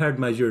if you had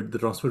measured the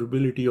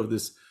transferability of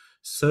this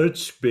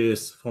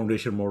search-based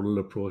foundation model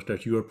approach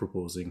that you are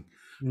proposing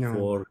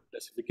for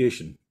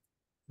classification.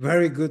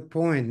 Very good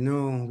point.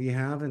 No, we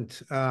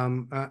haven't.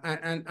 And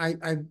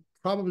I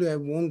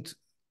won't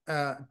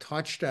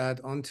touch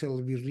that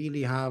until we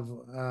really have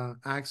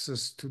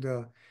access to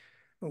the.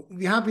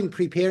 We have been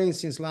preparing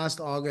since last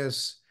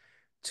August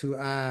to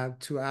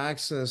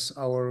access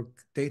our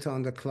data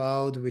on the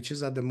cloud, which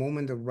is at the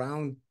moment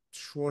around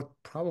short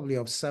probably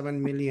of 7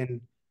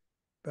 million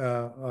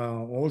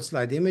whole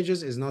slide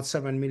images. Is not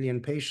 7 million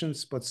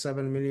patients, but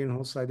 7 million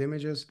whole slide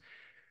images.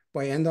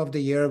 By end of the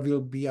year,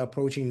 we'll be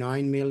approaching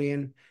 9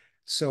 million.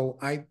 So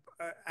I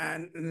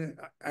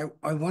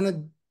want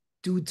to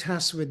do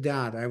tests with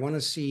that. I want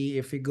to see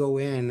if we go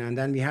in, and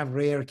then we have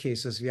rare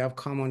cases, we have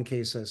common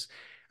cases.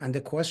 And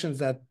the questions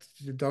that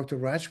Dr.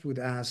 Rajput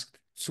asked,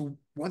 so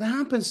what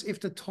happens if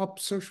the top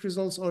search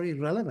results are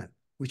irrelevant,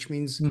 which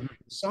means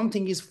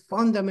something is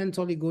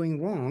fundamentally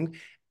going wrong.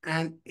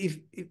 And if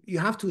you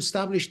have to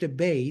establish the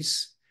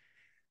base,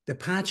 the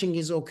patching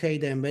is okay,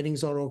 the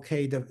embeddings are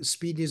okay, the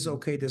speed is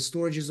okay, the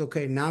storage is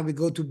okay. Now we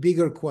go to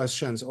bigger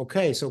questions.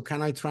 Okay, so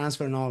can I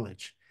transfer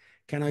knowledge?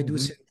 Can I do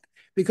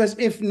because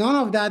if none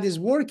of that is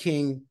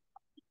working,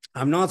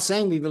 I'm not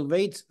saying we will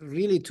wait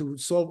really to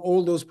solve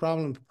all those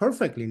problems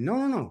perfectly.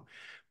 No.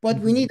 But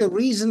we need a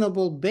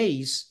reasonable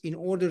base in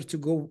order to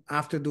go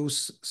after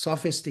those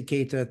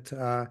sophisticated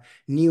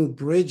new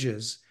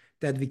bridges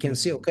that we can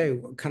say, okay,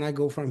 can I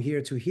go from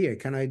here to here?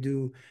 Can I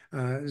do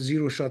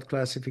zero-shot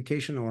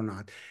classification or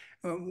not?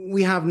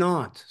 We have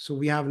not. So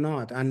we have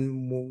not.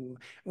 And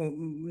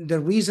the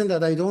reason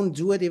that I don't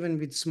do it even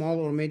with small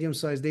or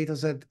medium-sized data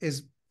set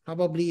is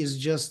probably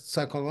just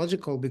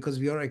psychological, because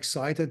we are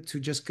excited to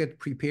just get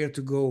prepared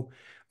to go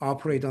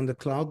operate on the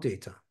cloud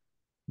data.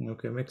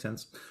 Okay, makes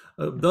sense.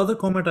 The other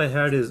comment I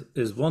had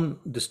is one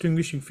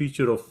distinguishing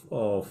feature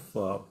of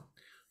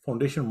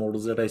foundation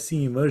models that I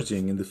see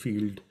emerging in the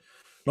field,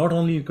 not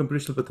only in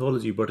computational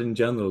pathology, but in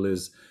general,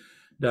 is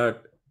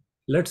that,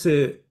 let's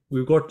say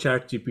we've got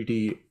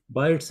ChatGPT.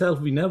 By itself,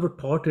 we never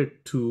taught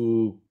it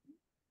to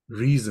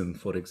reason,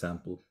 for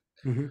example.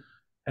 Mm-hmm.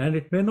 And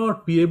it may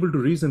not be able to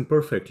reason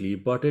perfectly,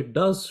 but it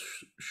does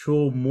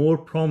show more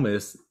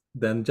promise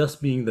than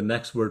just being the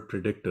next word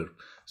predictor.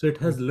 So it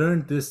has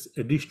learned this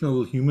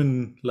additional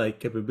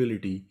human-like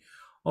capability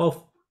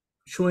of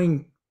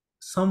showing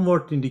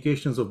somewhat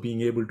indications of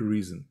being able to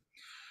reason.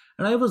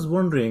 And I was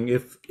wondering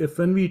if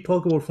when we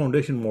talk about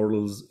foundation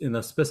models in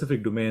a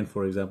specific domain,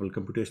 for example,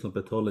 computational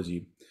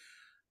pathology,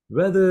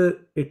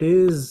 whether it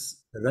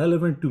is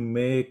relevant to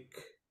make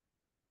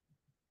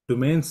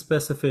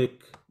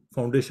domain-specific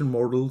foundation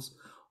models,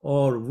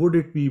 or would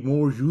it be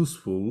more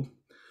useful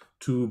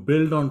to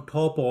build on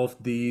top of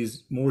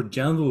these more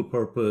general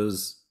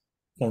purpose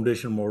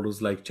foundation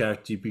models like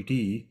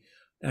ChatGPT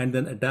and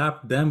then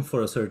adapt them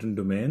for a certain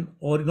domain?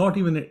 Or not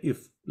even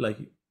if, like,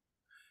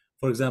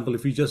 for example,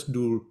 if we just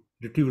do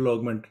retrieval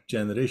augmented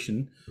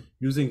generation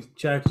using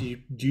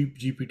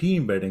ChatGPT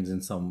embeddings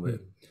in some way.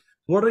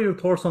 What are your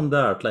thoughts on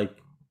that? Like,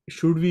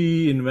 should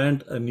we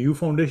invent a new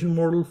foundation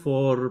model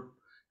for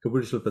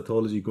computational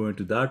pathology going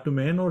to that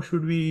domain, or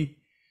should we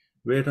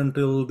wait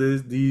until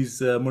there's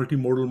these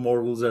multimodal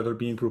models that are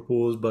being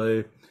proposed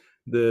by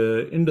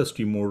the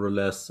industry, more or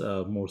less,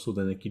 more so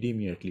than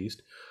academia at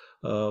least?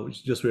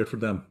 Just wait for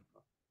them.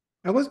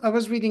 I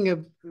was reading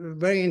a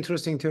very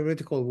interesting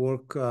theoretical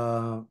work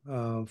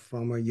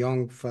from a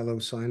young fellow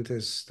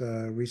scientist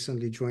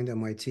recently joined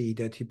MIT,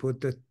 that he put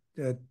the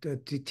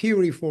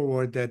theory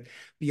forward that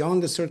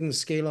beyond a certain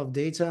scale of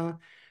data,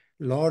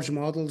 large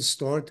models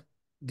start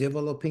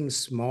developing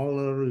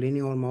smaller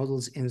linear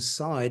models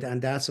inside,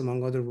 and that's,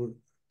 among other,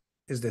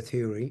 is the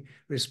theory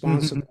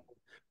responsible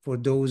for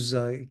those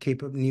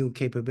new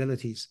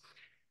capabilities.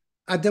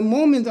 At the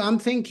moment, I'm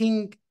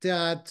thinking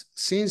that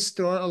since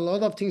there are a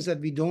lot of things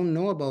that we don't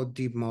know about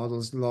deep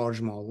models,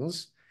 large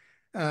models,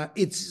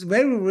 it's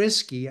very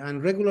risky,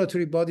 and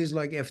regulatory bodies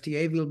like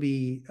FDA will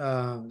be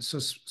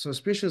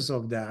suspicious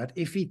of that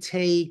if we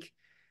take,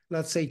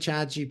 let's say,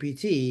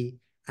 ChatGPT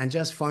and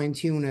just fine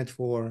tune it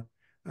for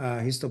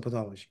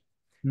histopathology.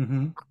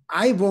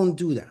 I won't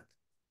do that.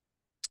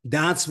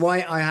 That's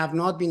why I have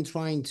not been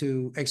trying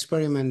to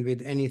experiment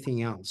with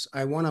anything else.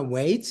 I want to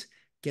wait,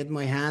 get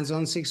my hands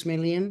on 6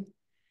 million,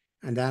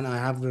 and then I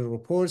have the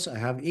reports, I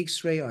have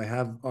X-ray, I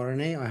have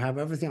RNA, I have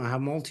everything, I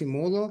have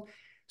multimodal.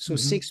 So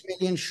 6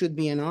 million should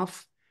be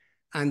enough.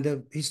 And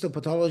the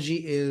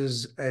histopathology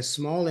is a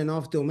small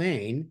enough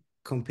domain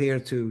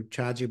compared to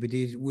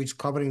ChatGPT, which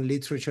covering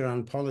literature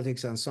and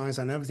politics and science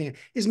and everything,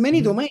 is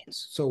many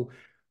domains. So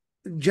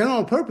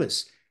general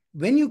purpose.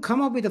 When you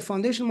come up with a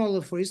foundation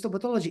model for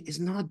histopathology, it's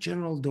not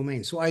general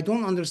domain. So I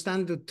don't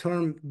understand the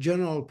term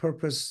general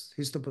purpose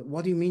histopathology.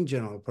 What do you mean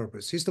general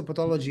purpose?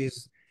 Histopathology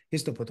is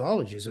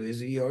histopathology. So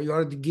you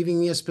are giving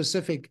me a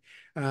specific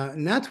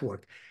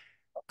network.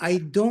 I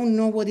don't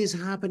know what is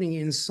happening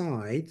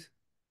inside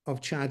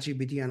of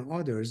ChatGPT and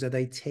others that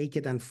I take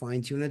it and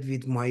fine tune it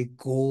with my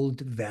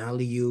gold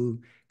value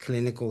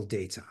clinical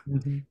data.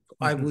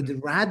 I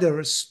would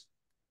rather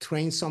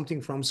train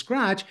something from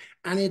scratch,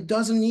 and it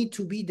doesn't need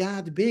to be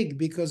that big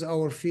because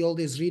our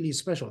field is really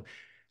special.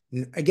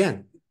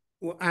 Again,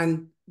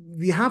 and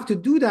we have to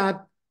do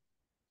that.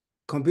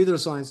 Computer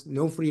science,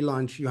 no free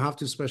lunch. You have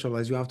to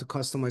specialize, you have to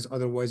customize,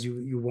 otherwise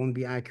you won't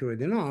be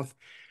accurate enough.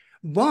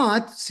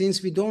 But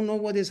since we don't know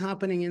what is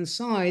happening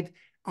inside,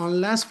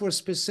 unless for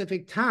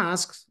specific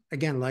tasks,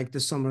 again, like the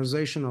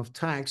summarization of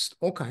text,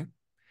 okay.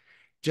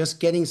 Just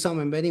getting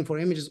some embedding for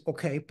images,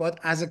 okay. But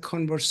as a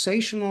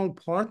conversational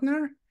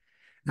partner,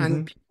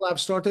 and people have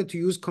started to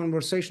use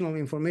conversational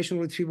information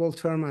retrieval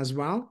term as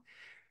well,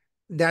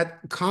 that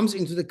comes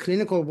into the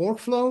clinical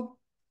workflow.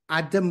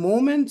 At the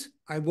moment,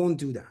 I won't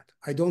do that.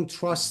 I don't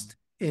trust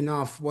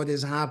enough what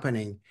is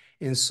happening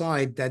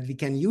inside that we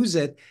can use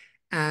it.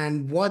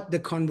 And what the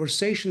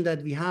conversation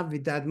that we have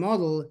with that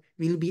model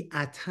will be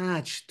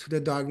attached to the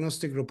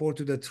diagnostic report,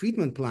 to the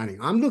treatment planning.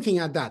 I'm looking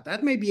at that.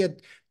 That may be a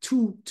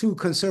too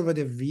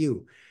conservative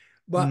view.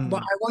 But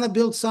I want to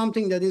build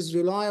something that is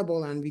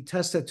reliable, and we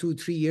test it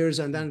 2-3 years,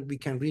 and then we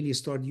can really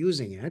start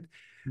using it.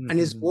 And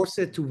it's worth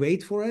it to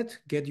wait for it,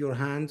 get your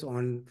hands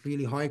on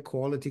really high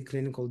quality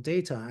clinical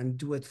data and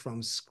do it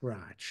from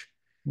scratch.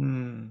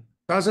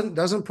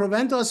 Doesn't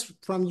prevent us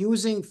from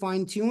using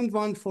fine-tuned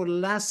one for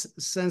less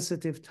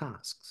sensitive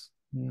tasks.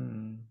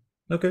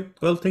 Okay,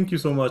 well, thank you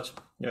so much.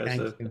 Yeah,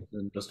 Thank it's you. an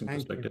interesting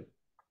Thank perspective.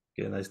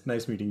 Okay,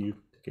 nice meeting you.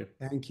 Take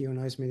care. Thank you.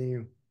 Nice meeting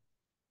you.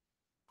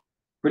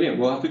 Brilliant.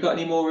 Well, have we got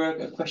any more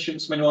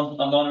questions from anyone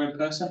online or in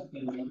person?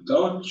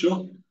 Go on,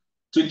 sure.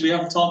 Do we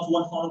have time for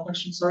one final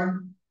question? Sorry.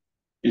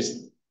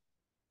 Is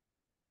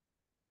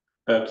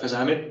Professor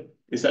Hamid?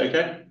 Is that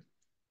okay?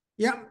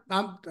 Yeah,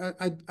 I'm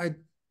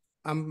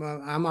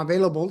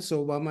available.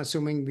 So I'm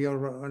assuming we are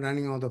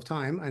running out of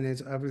time, and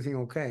it's everything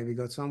okay. We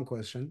got some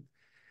question.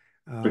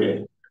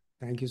 Brilliant.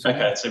 Thank you so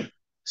Okay, much.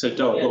 so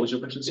Doug, what was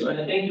your question?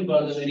 Thank you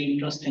for the very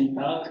interesting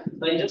talk.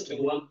 I just have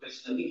one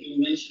question. I think you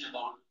mentioned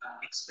about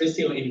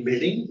expressive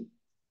embedding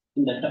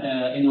in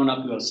that in one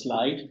of your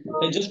slides.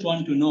 I just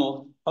want to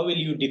know, how will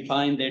you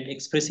define that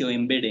expressive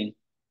embedding?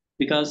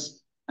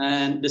 Because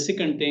And the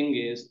second thing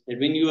is that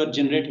when you are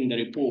generating the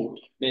report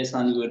based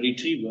on your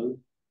retrieval,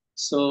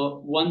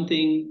 so one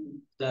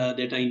thing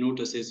that I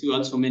noticed is you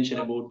also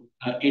mentioned about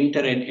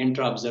inter and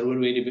intra-observer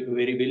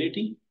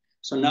variability.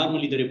 So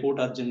normally the report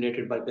are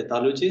generated by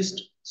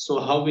pathologists. So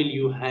how will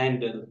you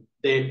handle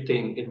that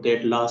thing at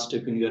that last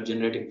step when you are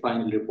generating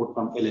final report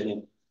from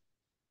LLM?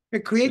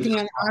 Creating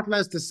an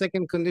atlas, the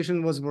second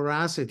condition was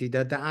veracity,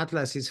 that the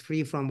atlas is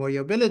free from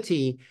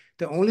variability.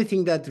 The only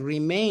thing that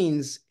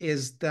remains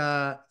is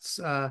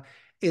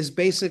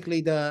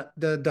basically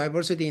the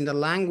diversity in the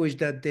language,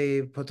 that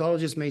the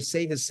pathologists may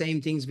say the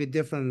same things with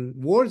different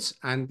words,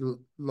 and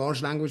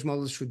large language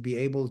models should be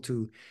able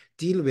to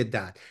deal with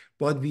that.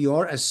 But we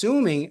are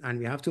assuming, and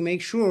we have to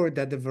make sure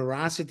that the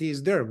veracity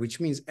is there, which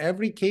means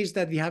every case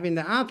that we have in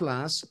the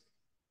atlas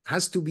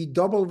has to be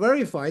double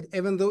verified,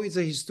 even though it's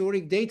a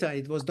historic data.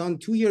 It was done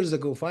 2 years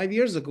ago, 5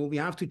 years ago. We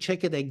have to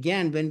check it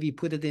again when we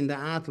put it in the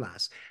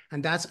atlas.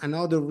 And that's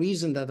another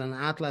reason that an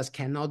atlas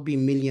cannot be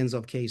millions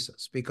of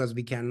cases, because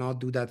we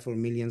cannot do that for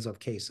millions of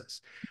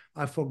cases.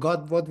 I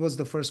forgot, what was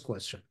the first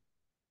question?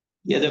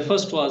 Yeah, the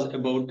first was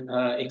about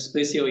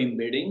expressive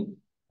embedding.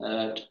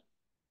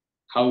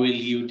 How will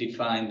you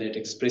define that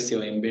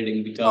expressive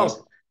embedding?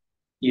 Because,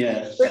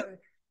 yeah.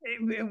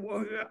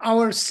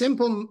 Our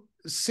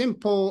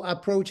simple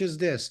approach is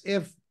this: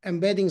 if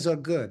embeddings are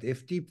good,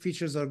 if deep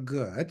features are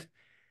good,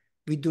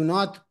 we do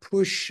not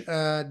push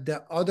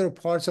the other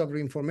parts of the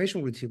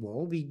information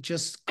retrieval. We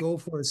just go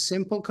for a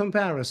simple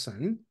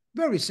comparison,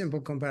 very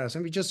simple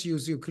comparison. We just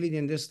use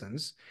Euclidean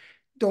distance.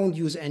 Don't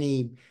use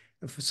any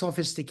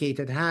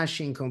sophisticated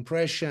hashing,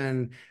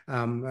 compression,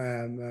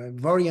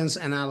 variance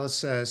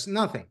analysis,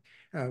 nothing.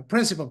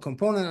 Principal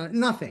component,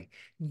 nothing.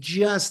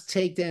 Just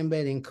take the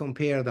embedding,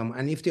 compare them.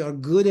 And if they are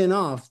good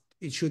enough,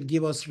 it should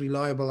give us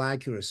reliable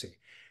accuracy.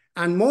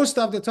 And most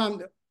of the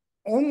time,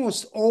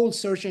 almost all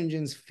search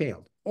engines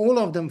failed. All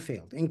of them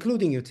failed,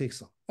 including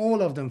Utixel.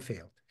 All of them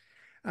failed.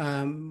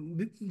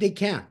 They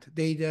can't.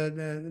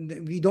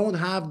 We don't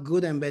have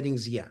good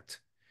embeddings yet.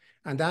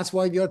 And that's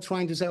why we are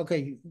trying to say,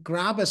 okay,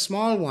 grab a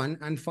small one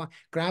and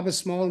grab a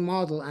small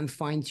model and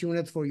fine tune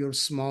it for your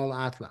small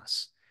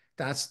atlas.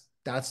 That's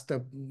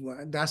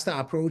the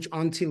approach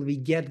until we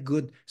get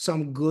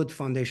some good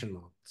foundation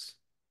models.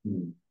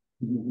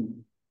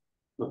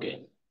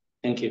 Okay,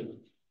 thank you.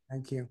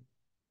 Thank you.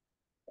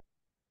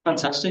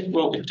 Fantastic.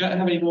 Well, if you don't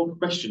have any more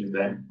questions,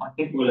 then I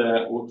think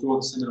we'll draw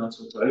the seminar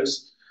to a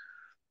close.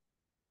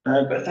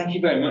 But thank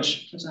you very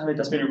much, Professor Hamid.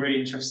 That's been a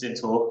really interesting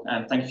talk,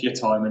 and thank you for your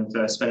time and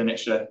for spending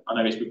extra. I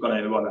know we've gone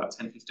over by about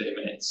 10-15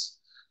 minutes.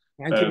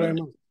 Thank you very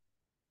much.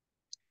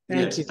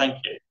 Thank you. Thank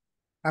you.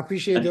 I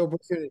appreciate the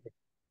opportunity.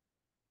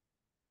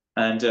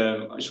 And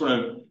I just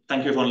want to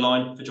thank you everyone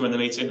online for joining the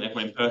meeting, and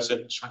everyone in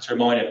person. Just want to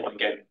remind everyone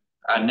again,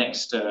 our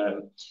next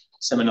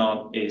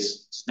seminar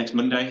is next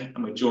Monday,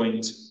 and we're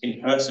joined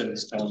in person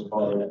this time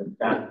by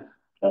Dan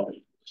from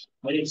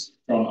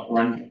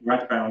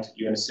Radboud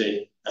UNC,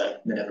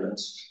 the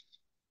Netherlands.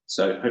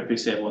 So hopefully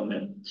see everyone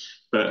then.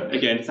 But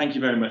again, thank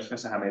you very much,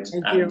 Professor Hamid.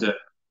 And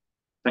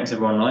thanks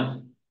everyone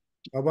online.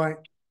 Bye-bye.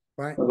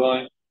 Bye.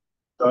 Bye-bye.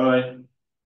 Bye.